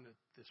never done it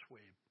this way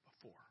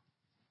before.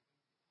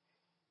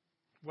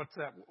 What's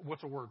that?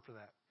 What's a word for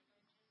that?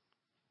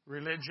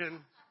 Religion.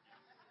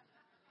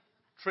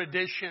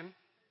 Tradition.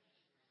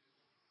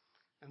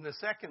 And the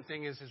second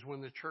thing is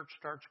when the church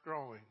starts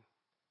growing,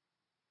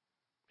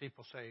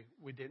 people say,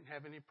 we didn't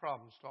have any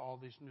problems to all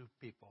these new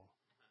people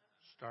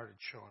started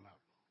showing up.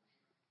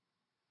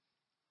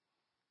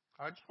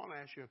 I just want to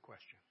ask you a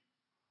question.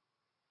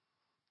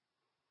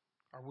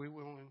 Are we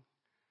willing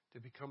to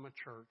become a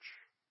church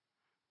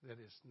that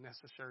is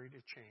necessary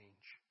to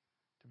change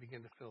to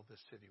begin to fill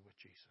this city with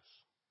Jesus?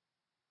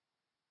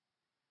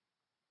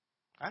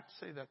 I have to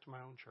say that to my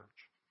own church,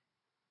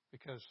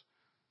 because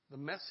the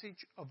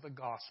message of the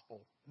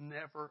gospel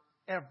never,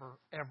 ever,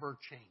 ever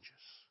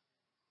changes.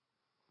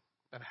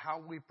 But how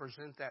we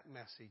present that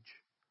message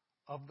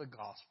of the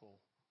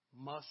gospel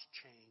must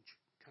change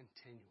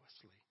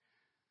continuously.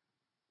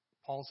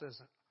 Paul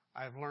says,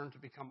 I have learned to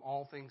become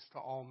all things to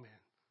all men,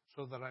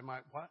 so that I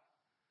might what?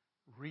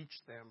 Reach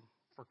them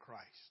for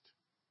Christ.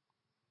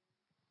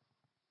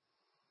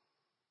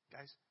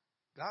 Guys,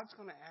 God's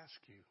going to ask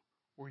you,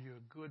 were you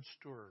a good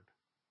steward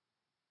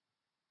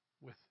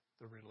with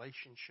the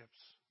relationships,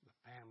 the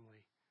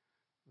family,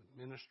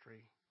 the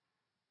ministry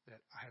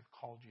that I have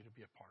called you to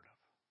be a part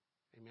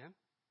of? Amen?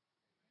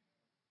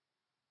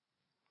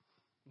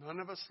 None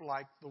of us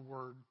like the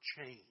word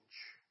change.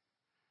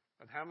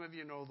 But how many of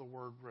you know the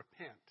word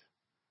repent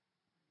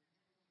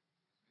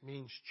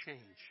means change?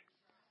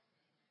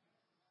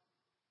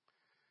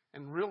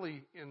 And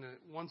really, in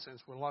one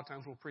sense, well, a lot of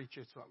times we'll preach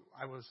it. So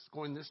I was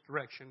going this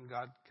direction.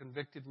 God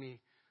convicted me.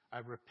 I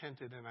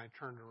repented and I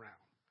turned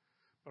around.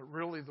 But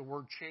really, the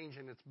word change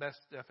in its best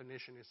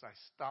definition is I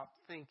stopped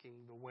thinking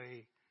the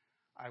way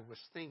I was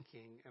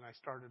thinking, and I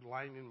started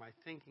lining my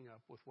thinking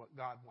up with what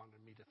God wanted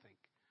me to think.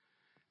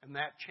 And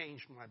that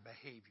changed my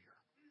behavior.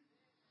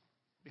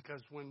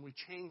 Because when we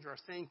change our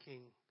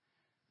thinking,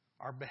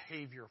 our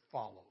behavior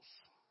follows.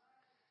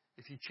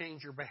 If you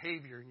change your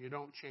behavior and you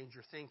don't change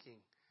your thinking,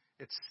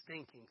 it's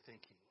stinking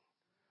thinking.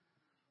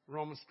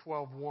 Romans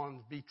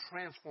 12:1, be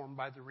transformed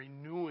by the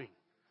renewing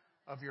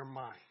of your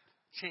mind.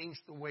 Change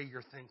the way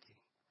you're thinking.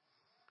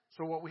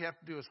 So what we have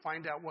to do is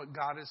find out what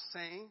God is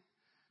saying.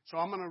 So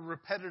I'm going to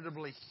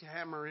repetitively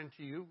hammer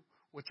into you,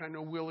 which I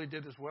know Willie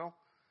did as well.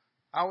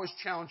 I always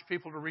challenge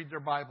people to read their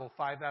Bible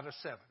 5 out of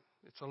 7.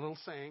 It's a little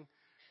saying.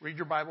 Read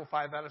your Bible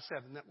 5 out of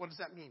 7. What does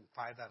that mean,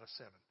 5 out of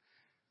 7?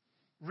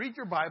 Read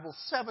your Bible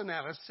 7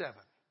 out of 7.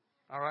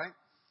 All right?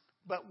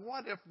 But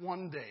what if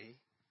one day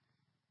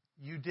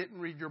you didn't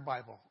read your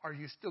Bible? Are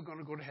you still going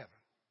to go to heaven?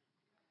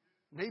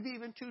 Maybe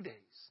even 2 days.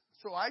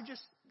 So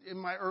in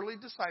my early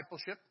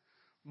discipleship,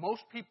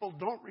 most people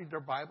don't read their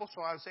Bible,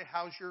 so I would say,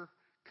 how's your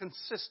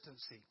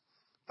consistency?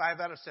 5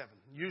 out of 7.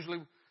 Usually,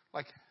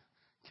 like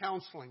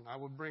counseling, I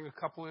would bring a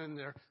couple in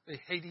there. They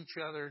hate each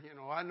other.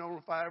 I know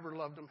if I ever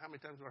loved them. How many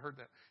times have I heard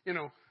that?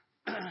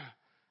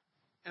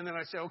 And then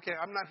I say, okay,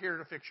 I'm not here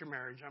to fix your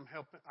marriage.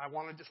 I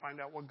want to just find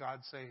out what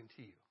God's saying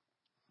to you.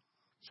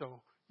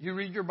 So you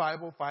read your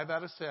Bible 5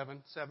 out of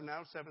 7. 7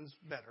 out of 7 is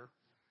better.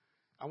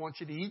 I want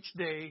you to each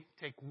day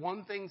take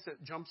one thing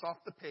that jumps off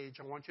the page.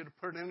 I want you to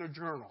put it in a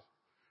journal,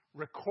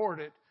 record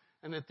it,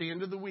 and at the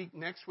end of the week,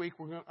 next week,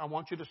 I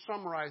want you to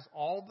summarize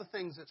all the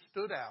things that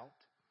stood out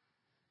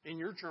in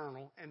your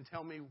journal and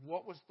tell me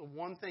what was the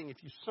one thing,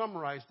 if you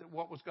summarized it,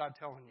 what was God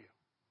telling you?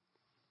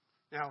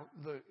 Now,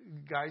 the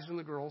guys and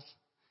the girls,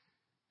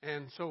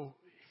 and so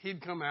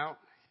he'd come out,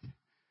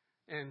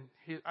 and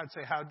I'd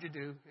say, how'd you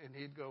do? And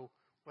he'd go,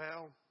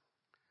 well,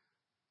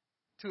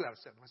 2 out of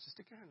 7. I said,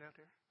 stick your hand out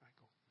there. I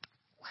go,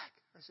 whack.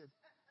 I said,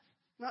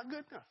 not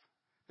good enough.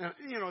 Now,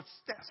 it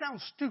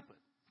sounds stupid.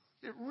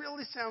 It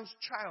really sounds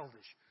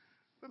childish.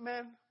 But,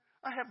 man,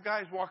 I have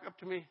guys walk up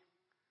to me.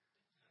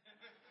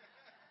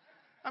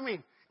 I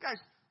mean, guys,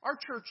 our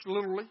church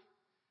literally,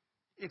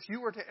 if you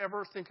were to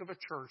ever think of a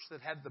church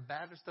that had the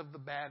baddest of the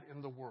bad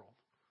in the world,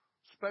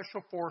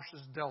 Special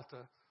Forces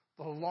Delta,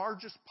 the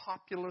largest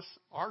populace,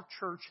 our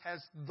church has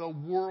the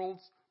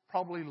world's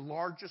probably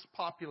largest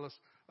populace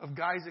of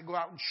guys that go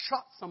out and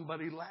shot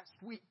somebody last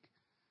week.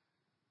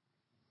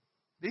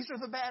 These are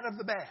the bad of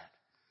the bad.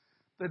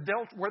 The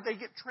Delta, where they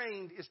get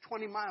trained, is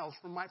 20 miles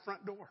from my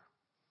front door.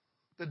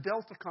 The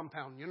Delta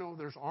compound,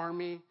 there's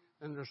Army,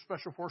 then there's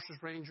Special Forces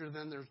Ranger,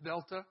 then there's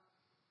Delta.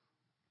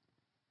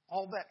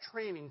 All that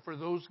training for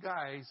those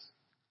guys,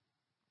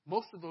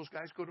 most of those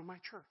guys go to my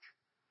church.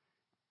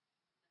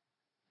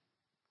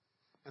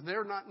 And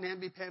they're not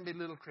namby-pamby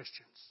little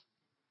Christians.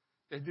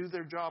 They do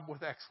their job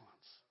with excellence.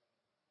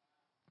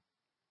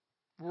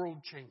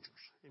 World changers.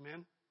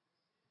 Amen?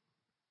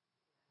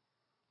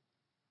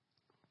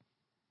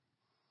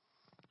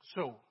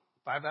 So,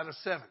 5 out of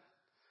 7.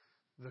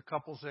 The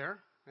couple's there,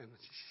 and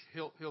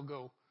he'll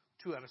go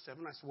 2 out of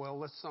 7. I said, well,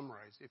 let's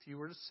summarize. If you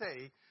were to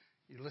say,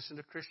 you listen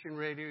to Christian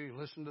radio, you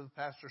listen to the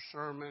pastor's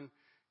sermon,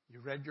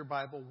 you read your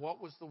Bible,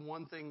 what was the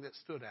one thing that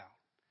stood out?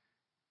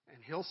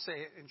 And he'll say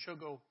it, and she'll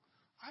go,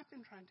 I've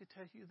been trying to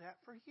tell you that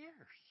for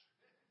years.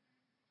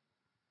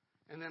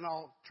 And then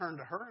I'll turn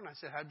to her, and I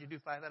said, how'd you do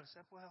 5 out of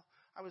 7? Well,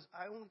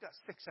 I only got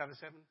 6 out of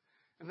 7.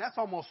 And that's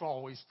almost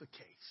always the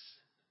case.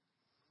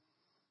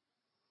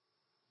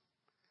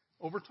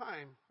 Over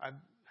time,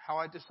 how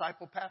I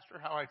disciple pastor,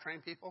 how I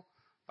train people,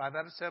 5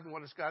 out of 7,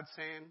 what is God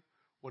saying?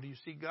 What do you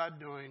see God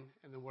doing?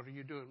 And then what are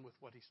you doing with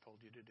what he's told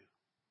you to do?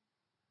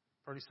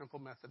 Pretty simple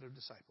method of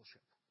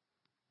discipleship.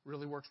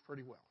 Really works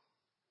pretty well.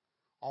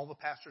 All the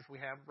pastors we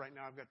have right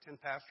now, I've got 10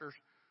 pastors.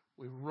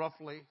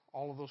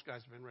 All of those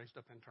guys have been raised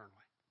up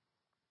internally.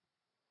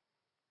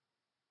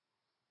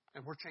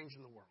 And we're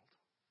changing the world.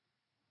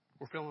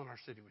 We're filling our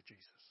city with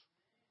Jesus.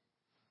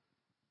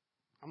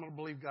 I'm going to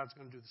believe God's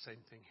going to do the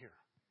same thing here.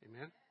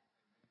 Amen?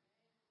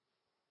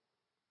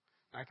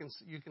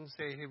 You can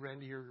say, hey,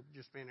 Randy, you're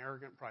just being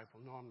arrogant, prideful.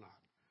 No, I'm not.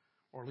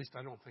 Or at least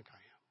I don't think I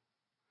am.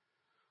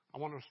 I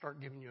want to start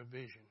giving you a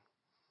vision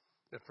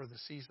that for the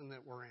season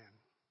that we're in,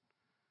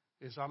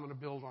 is I'm going to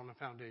build on a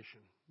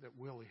foundation that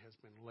Willie has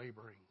been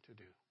laboring to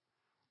do.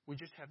 We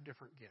just have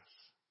different gifts.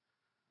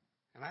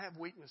 And I have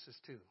weaknesses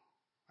too.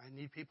 I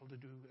need people to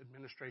do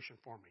administration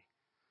for me.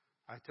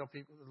 I tell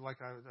people,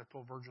 like I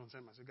told Virgil and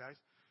Sam, I said, guys,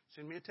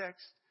 send me a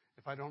text.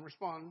 If I don't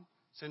respond,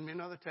 send me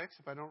another text.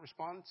 If I don't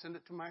respond, send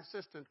it to my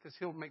assistant because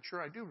he'll make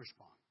sure I do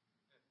respond.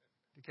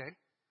 Okay?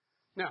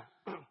 Now,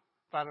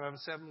 5 out of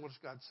 7, what is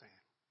God saying?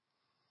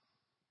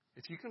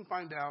 If you can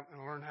find out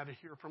and learn how to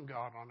hear from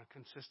God on a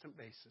consistent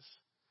basis,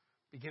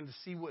 begin to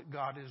see what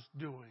God is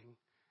doing,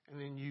 and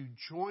then you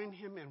join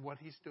Him in what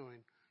He's doing,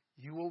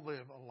 you will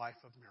live a life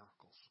of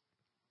miracles.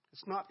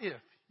 It's not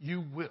if,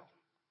 you will.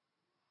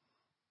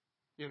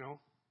 You know?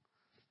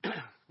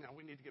 Now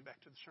we need to get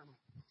back to the sermon.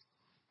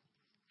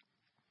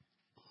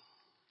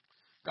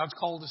 God's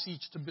called us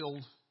each to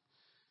build,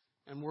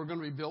 and we're going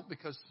to be built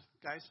because,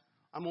 guys,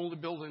 I'm only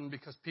building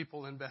because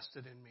people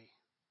invested in me.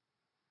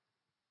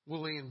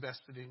 Willie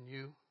invested in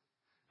you,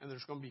 and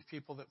there's going to be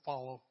people that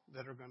follow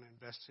that are going to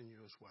invest in you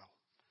as well.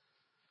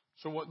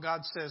 So what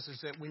God says is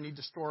that we need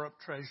to store up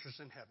treasures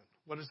in heaven.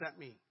 What does that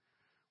mean?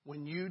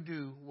 When you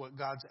do what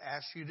God's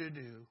asked you to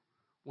do,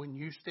 when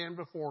you stand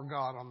before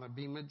God on the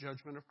beam of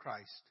judgment of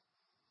Christ,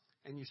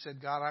 and you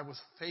said, God, I was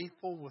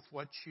faithful with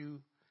what you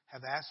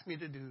have asked me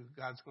to do,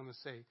 God's going to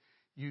say,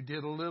 you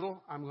did a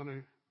little, I'm going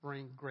to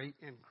bring great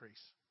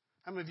increase.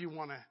 How many of you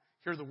want to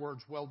hear the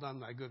words, well done,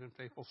 thy good and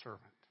faithful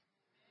servant?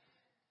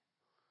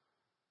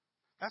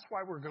 That's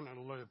why we're going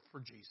to live for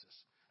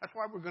Jesus. That's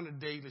why we're going to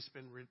daily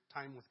spend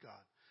time with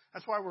God.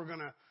 That's why we're going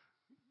to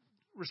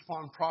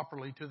respond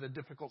properly to the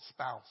difficult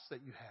spouse that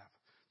you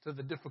have, to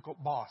the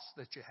difficult boss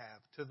that you have,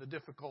 to the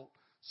difficult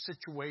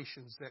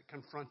situations that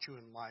confront you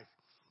in life.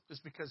 It's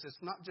because it's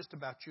not just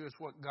about you, it's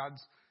what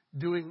God's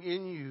doing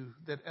in you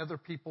that other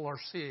people are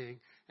seeing.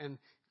 And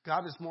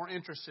God is more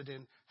interested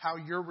in how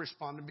you're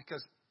responding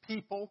because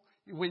people,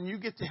 when you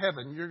get to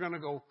heaven, you're going to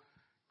go.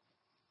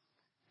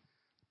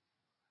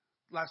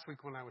 Last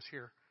week when I was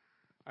here,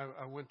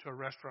 I went to a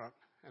restaurant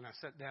and I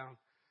sat down,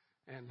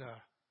 and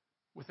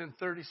within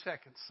 30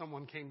 seconds,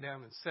 someone came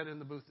down and sat in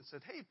the booth and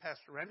said, hey,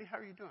 Pastor Randy, how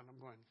are you doing?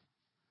 I'm going,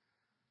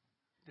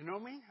 do you know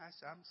me? I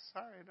said, I'm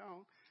sorry, I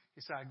don't.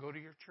 He said, I go to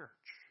your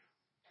church.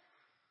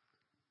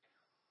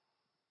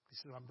 He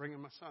said, I'm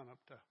bringing my son up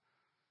to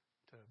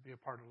be a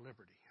part of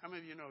Liberty. How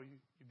many of you know you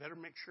better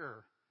make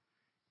sure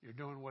you're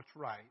doing what's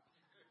right?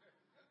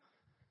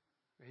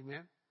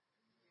 Amen?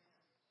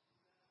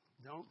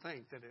 Don't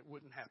think that it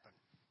wouldn't happen.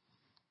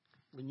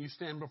 When you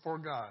stand before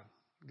God,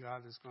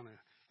 God is going to,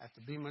 at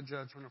the beam of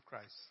judgment of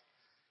Christ,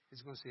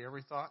 He's going to see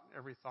every thought,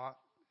 every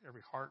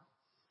heart,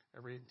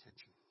 every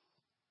intention.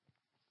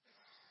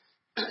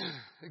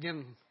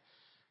 Again,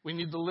 we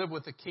need to live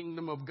with a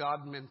kingdom of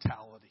God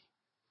mentality.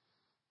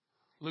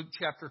 Luke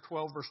chapter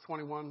 12, verse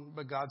 21,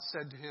 but God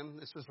said to him,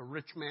 this is a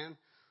rich man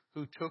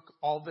who took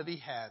all that he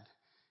had.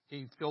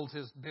 He filled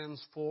his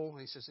bins full.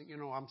 He says,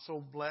 I'm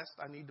so blessed,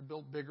 I need to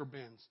build bigger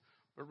bins.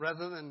 But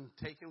rather than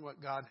taking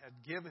what God had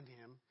given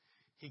him,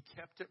 he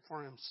kept it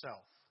for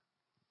himself.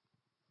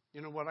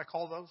 You know what I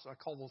call those? I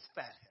call those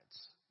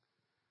fatheads.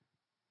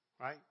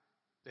 Right?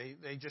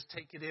 They just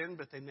take it in,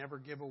 but they never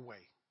give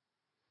away.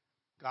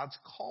 God's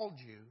called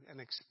you and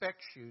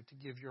expects you to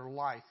give your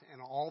life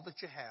and all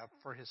that you have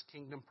for His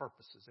kingdom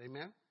purposes.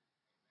 Amen?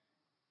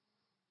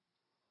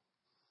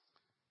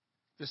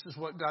 This is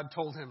what God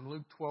told him,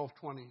 Luke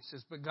 12:20. He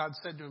says, but God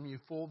said to him, you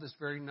fool, this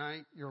very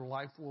night your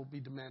life will be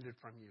demanded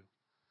from you.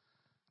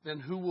 Then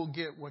who will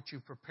get what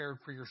you've prepared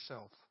for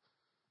yourself?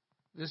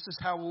 This is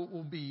how it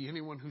will be.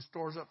 Anyone who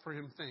stores up for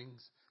him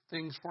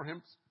things for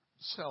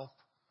himself,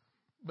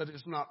 but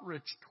is not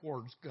rich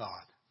towards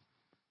God.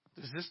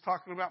 Is this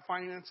talking about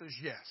finances?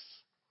 Yes.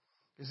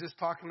 Is this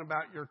talking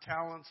about your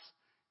talents?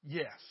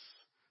 Yes.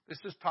 This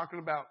is talking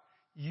about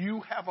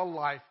you have a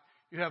life,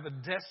 you have a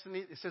destiny.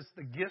 It says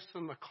the gifts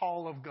and the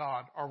call of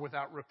God are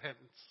without repentance.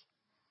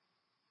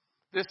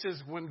 This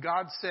is when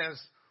God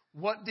says,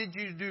 what did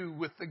you do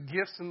with the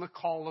gifts and the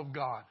call of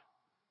God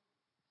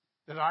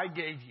that I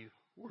gave you?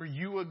 Were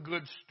you a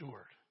good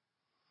steward?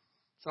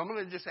 So I'm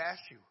going to just ask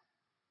you,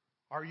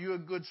 are you a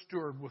good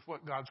steward with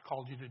what God's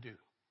called you to do?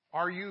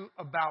 Are you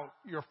about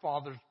your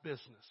Father's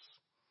business?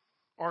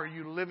 Or are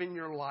you living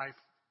your life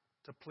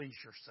to please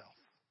yourself?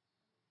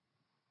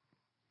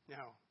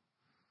 Now,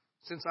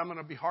 since I'm going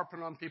to be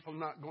harping on people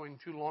not going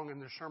too long in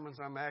their sermons,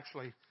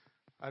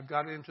 I've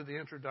got into the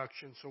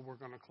introduction, so we're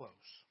going to close.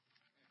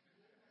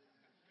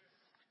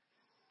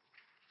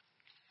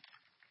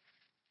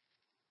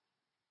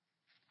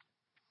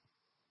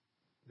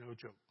 No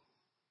joke.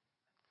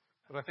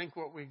 But I think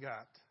what we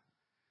got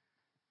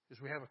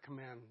is we have a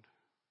command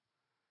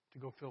to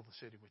go fill the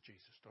city with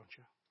Jesus, don't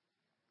you?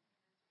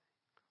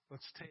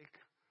 Let's take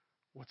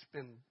what's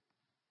been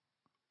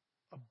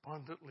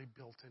abundantly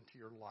built into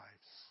your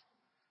lives,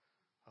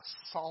 a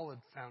solid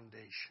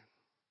foundation,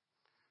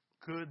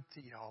 good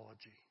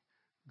theology,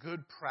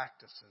 good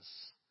practices,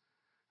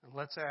 and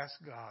let's ask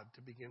God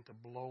to begin to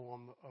blow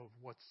on of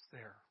what's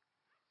there.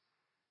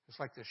 It's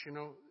like this,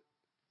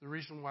 the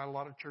reason why a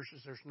lot of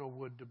churches there's no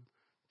wood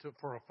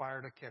for a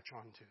fire to catch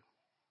on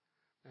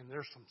to. And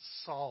there's some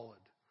solid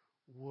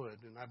wood,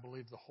 and I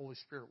believe the Holy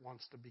Spirit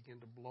wants to begin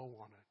to blow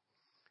on it.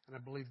 And I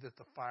believe that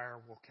the fire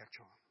will catch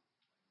on.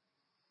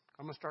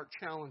 I'm going to start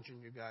challenging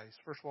you guys.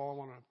 First of all, I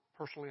want to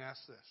personally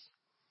ask this.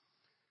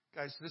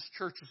 Guys, this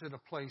church is at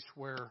a place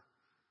where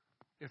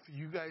if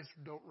you guys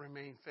don't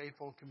remain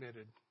faithful and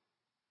committed,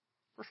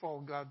 first of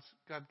all, God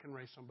can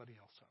raise somebody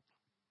else up.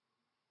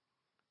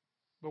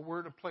 But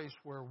we're at a place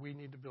where we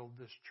need to build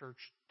this church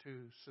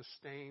to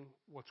sustain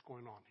what's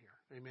going on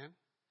here. Amen?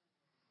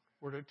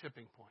 We're at a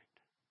tipping point.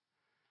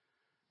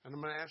 And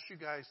I'm going to ask you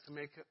guys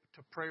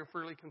to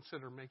prayerfully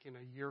consider making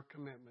a year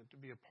commitment to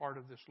be a part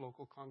of this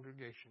local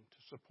congregation, to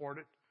support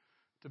it,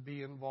 to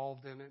be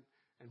involved in it,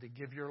 and to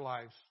give your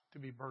lives to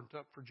be burnt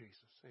up for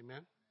Jesus.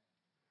 Amen?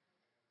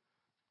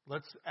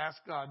 Let's ask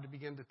God to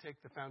begin to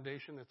take the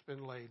foundation that's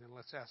been laid, and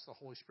let's ask the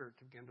Holy Spirit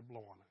to begin to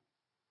blow on it.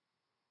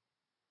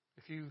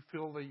 If you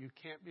feel that you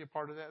can't be a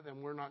part of that, then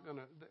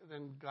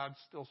then God's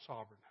still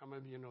sovereign. How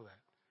many of you know that?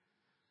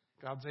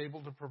 God's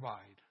able to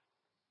provide.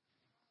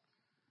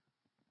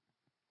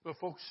 But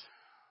folks,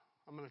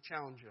 I'm going to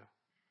challenge you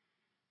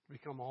to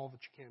become all that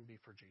you can be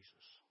for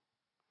Jesus.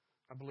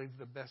 I believe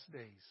the best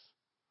days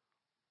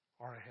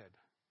are ahead.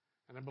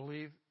 And I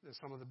believe that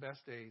some of the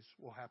best days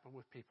will happen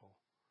with people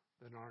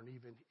that aren't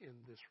even in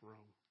this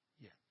room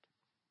yet.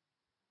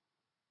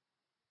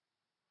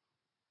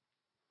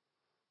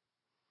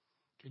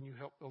 Can you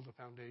help build a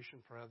foundation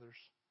for others?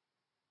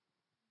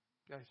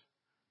 Guys,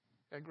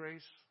 at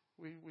Grace,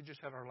 we just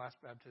had our last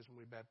baptism.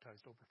 We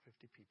baptized over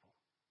 50 people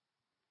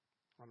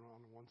on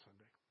one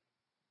Sunday.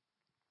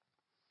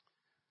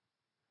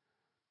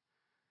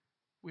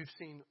 We've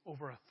seen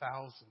over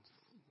 1,000.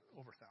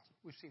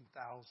 We've seen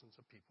thousands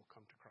of people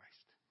come to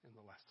Christ in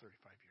the last 35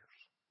 years.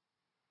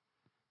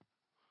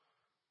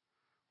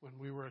 When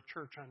we were a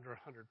church under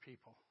 100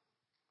 people,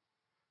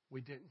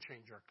 we didn't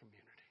change our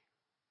community.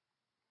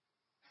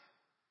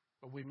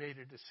 But we made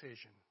a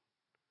decision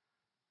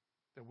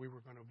that we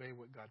were going to obey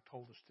what God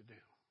told us to do.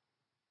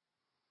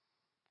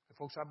 And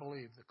folks, I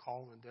believe the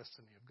call and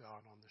destiny of God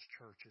on this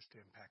church is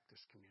to impact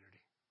this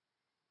community.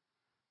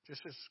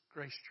 Just as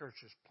Grace Church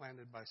is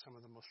planted by some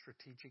of the most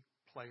strategic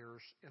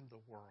players in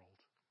the world,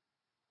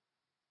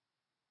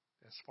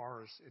 as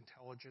far as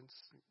intelligence,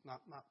 not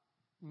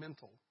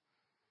mental,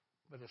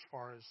 but as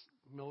far as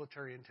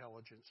military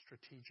intelligence,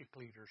 strategic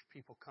leaders,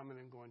 people coming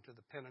and going to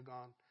the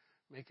Pentagon,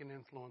 making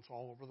influence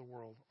all over the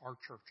world, our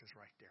church is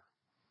right there.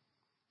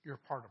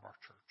 You're part of our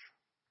church.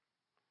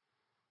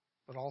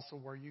 But also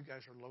where you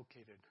guys are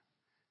located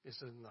is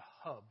in the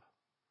hub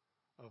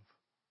of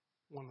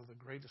one of the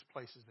greatest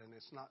places, and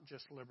it's not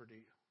just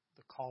Liberty,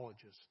 the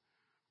colleges,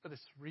 but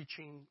it's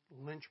reaching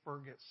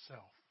Lynchburg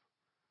itself.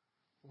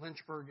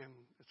 Lynchburg, and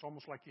it's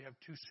almost like you have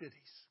two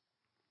cities.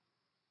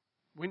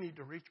 We need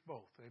to reach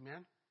both,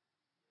 amen?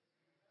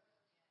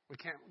 We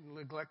can't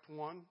neglect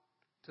one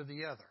to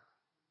the other.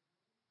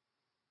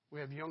 We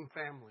have young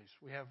families.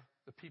 We have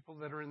the people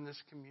that are in this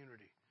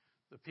community,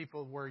 the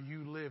people where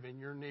you live in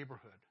your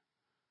neighborhood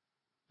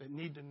that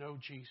need to know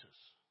Jesus.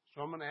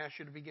 So I'm going to ask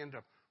you to begin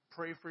to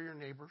pray for your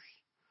neighbors.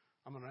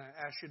 I'm going to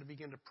ask you to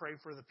begin to pray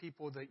for the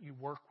people that you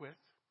work with.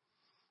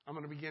 I'm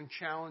going to begin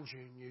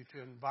challenging you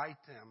to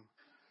invite them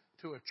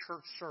to a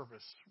church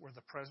service where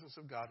the presence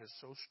of God is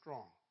so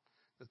strong,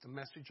 that the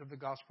message of the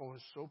gospel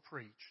is so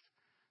preached,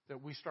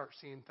 that we start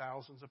seeing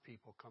thousands of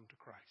people come to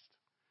Christ.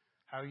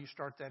 How you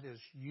start that is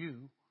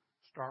you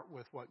start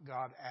with what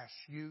God asks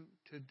you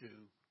to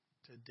do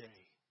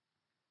today.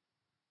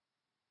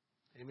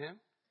 Amen?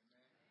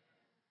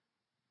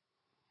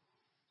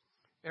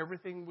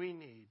 Everything we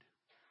need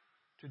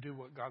to do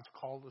what God's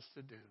called us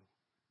to do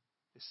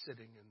is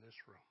sitting in this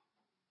room.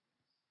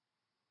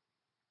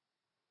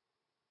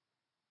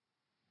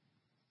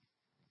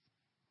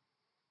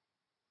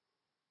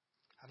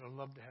 I'd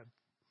love to have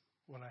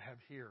what I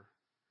have here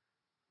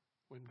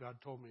when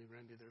God told me,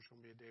 Randy, there's going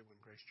to be a day when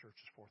Grace Church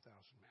is 4,000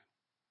 men.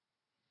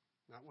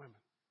 Not women,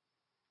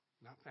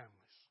 not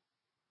families,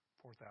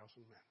 4,000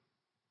 men.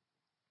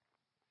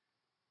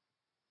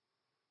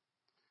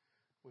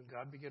 When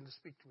God began to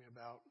speak to me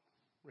about,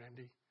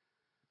 Randy,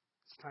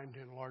 it's time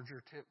to enlarge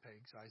your tent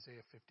pegs,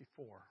 Isaiah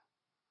 54.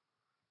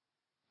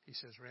 He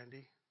says,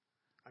 Randy,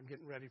 I'm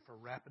getting ready for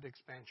rapid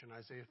expansion,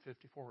 Isaiah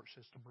 54. It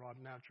says to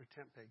broaden out your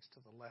tent pegs to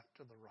the left,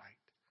 to the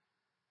right.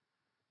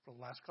 For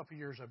the last couple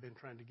of years, I've been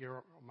trying to gear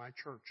up my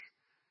church.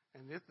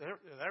 And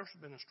there's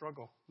been a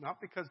struggle.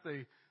 Not because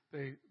they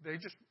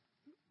just,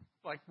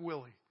 like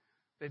Willie,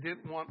 they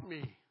didn't want me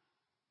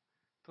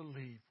to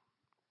leave.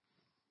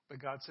 But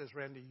God says,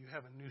 Randy, you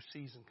have a new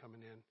season coming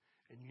in,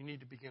 and you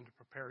need to begin to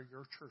prepare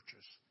your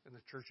churches and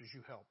the churches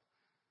you help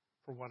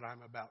for what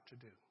I'm about to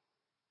do.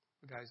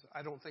 But guys,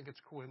 I don't think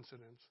it's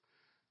coincidence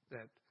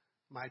that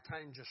my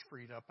time just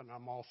freed up, and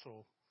I'm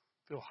also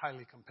feel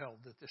highly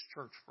compelled that this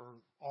church for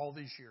all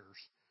these years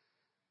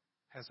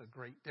has a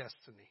great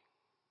destiny.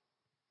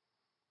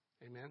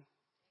 Amen?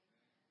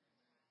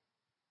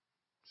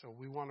 So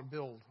we want to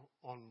build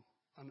on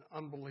an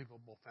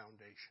unbelievable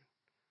foundation.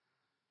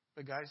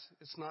 But guys,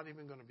 it's not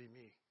even going to be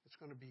me. It's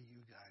going to be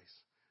you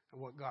guys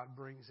and what God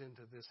brings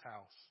into this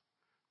house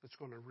that's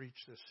going to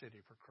reach this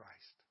city for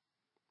Christ.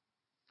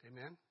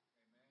 Amen?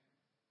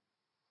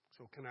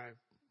 So can I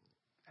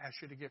ask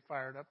you to get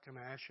fired up? Can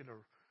I ask you to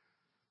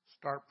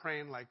start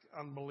praying like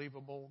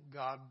unbelievable?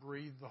 God,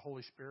 breathe the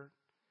Holy Spirit.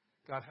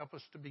 God, help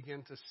us to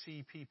begin to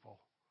see people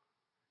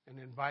and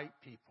invite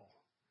people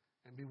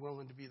and be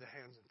willing to be the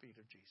hands and feet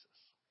of Jesus.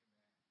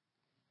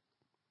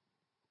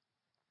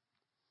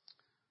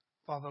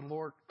 Father,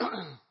 Lord,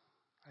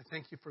 I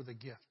thank you for the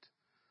gift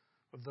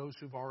of those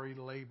who've already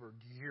labored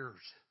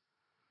years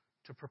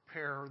to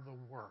prepare the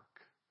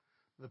work,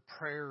 the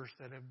prayers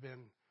that have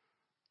been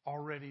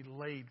already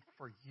laid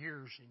for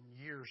years and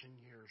years and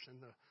years,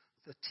 and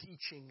the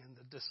teaching and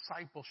the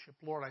discipleship.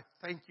 Lord, I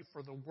thank you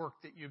for the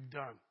work that you've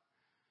done.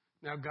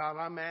 Now, God,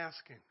 I'm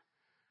asking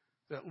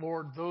that,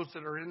 Lord, those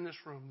that are in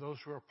this room,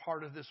 those who are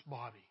part of this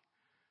body,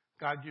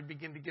 God, you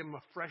begin to give them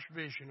a fresh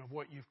vision of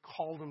what you've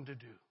called them to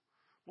do.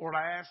 Lord,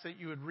 I ask that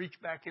you would reach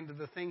back into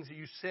the things that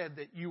you said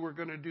that you were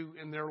going to do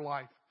in their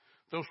life.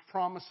 Those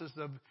promises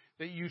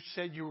that you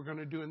said you were going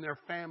to do in their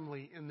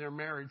family, in their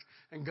marriage.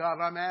 And God,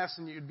 I'm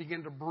asking you'd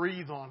begin to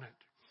breathe on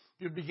it.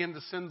 You'd begin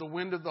to send the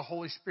wind of the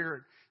Holy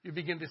Spirit. You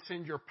begin to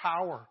send your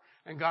power.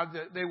 And God,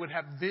 that they would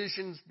have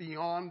visions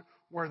beyond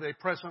where they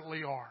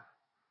presently are.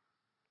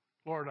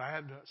 Lord, I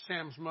had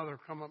Sam's mother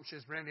come up and she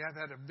says, Randy, I've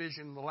had a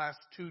vision the last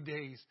 2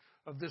 days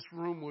of this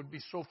room would be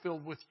so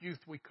filled with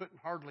youth we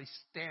couldn't hardly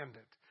stand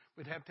it.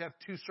 We'd have to have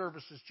 2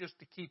 services just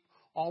to keep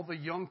all the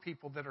young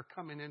people that are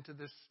coming into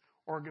this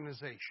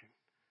organization.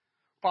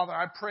 Father,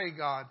 I pray,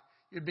 God,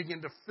 you'd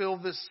begin to fill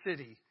this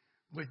city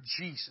with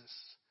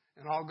Jesus.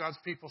 And all God's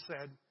people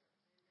said,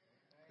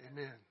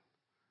 Amen.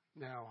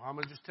 Now, I'm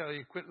going to just tell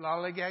you, quit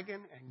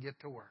lollygagging and get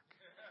to work.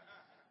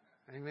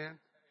 Amen.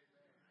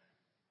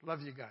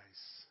 Love you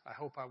guys. I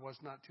hope I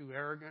was not too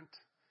arrogant.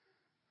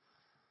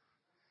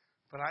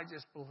 But I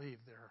just believe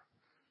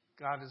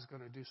God is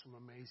going to do some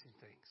amazing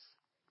things.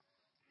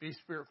 Be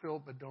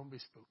spirit-filled, but don't be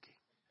spooky.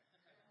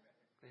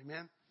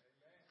 Amen?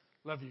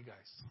 Love you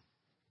guys.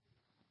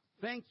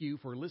 Thank you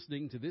for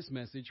listening to this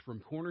message from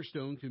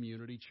Cornerstone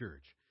Community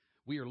Church.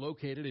 We are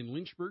located in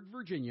Lynchburg,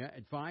 Virginia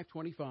at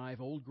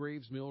 525 Old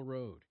Graves Mill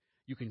Road.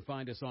 You can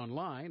find us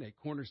online at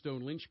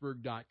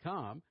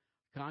cornerstonelynchburg.com.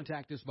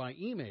 Contact us by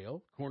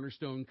email,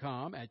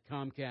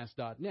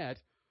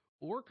 cornerstonecom@comcast.net,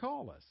 or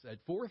call us at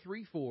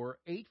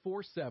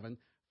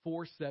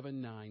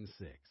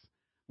 434-847-4796.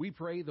 We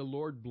pray the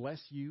Lord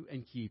bless you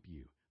and keep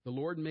you. The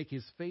Lord make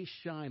his face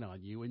shine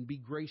on you and be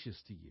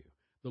gracious to you.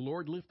 The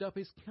Lord lift up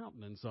his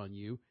countenance on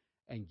you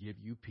and give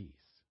you peace.